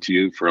listened to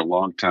you for a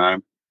long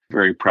time.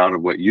 Very proud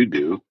of what you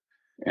do,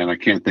 and I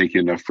can't thank you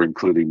enough for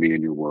including me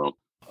in your world.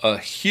 A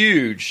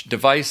huge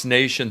Device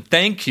Nation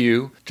thank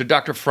you to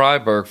Dr.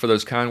 Freiberg for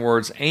those kind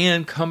words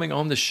and coming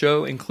on the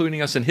show,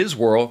 including us in his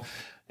world.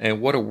 And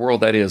what a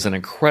world that is. An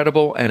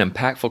incredible and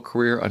impactful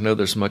career. I know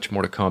there's much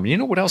more to come. You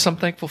know what else I'm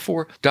thankful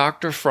for?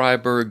 Dr.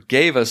 Freiberg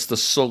gave us the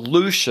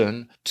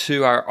solution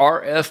to our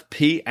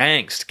RFP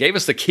angst, gave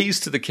us the keys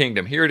to the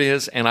kingdom. Here it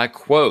is, and I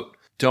quote,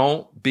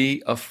 "Don't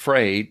be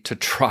afraid to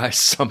try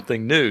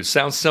something new."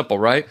 Sounds simple,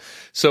 right?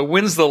 So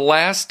when's the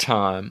last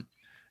time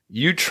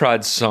you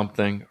tried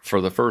something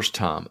for the first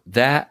time?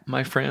 That,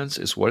 my friends,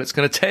 is what it's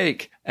going to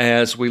take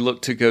as we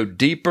look to go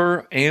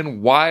deeper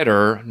and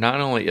wider, not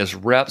only as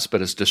reps,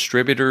 but as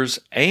distributors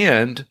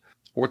and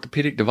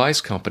orthopedic device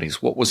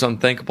companies. What was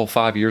unthinkable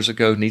 5 years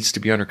ago needs to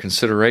be under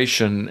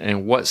consideration,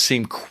 and what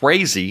seemed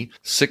crazy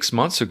 6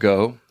 months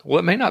ago, well,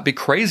 it may not be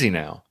crazy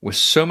now. With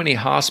so many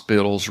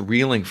hospitals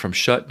reeling from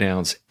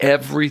shutdowns,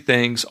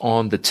 everything's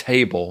on the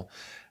table,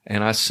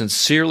 and I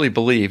sincerely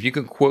believe, you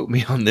can quote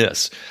me on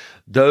this,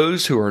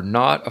 those who are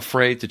not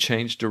afraid to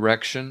change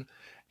direction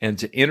and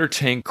to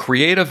entertain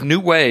creative new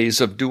ways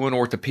of doing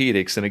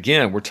orthopedics, and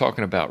again, we're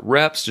talking about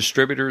reps,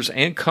 distributors,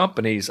 and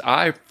companies,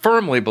 I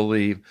firmly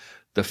believe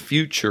the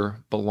future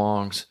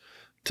belongs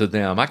to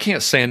them. I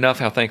can't say enough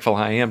how thankful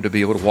I am to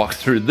be able to walk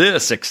through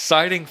this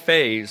exciting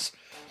phase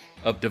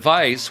of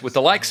Device with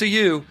the likes of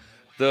you,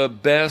 the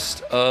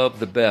best of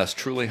the best.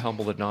 Truly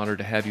humbled and honored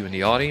to have you in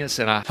the audience,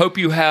 and I hope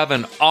you have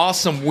an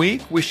awesome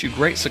week. Wish you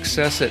great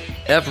success at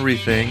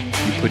everything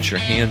you put your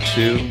hand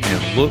to,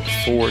 and look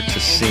forward to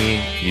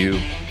seeing you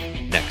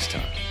next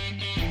time.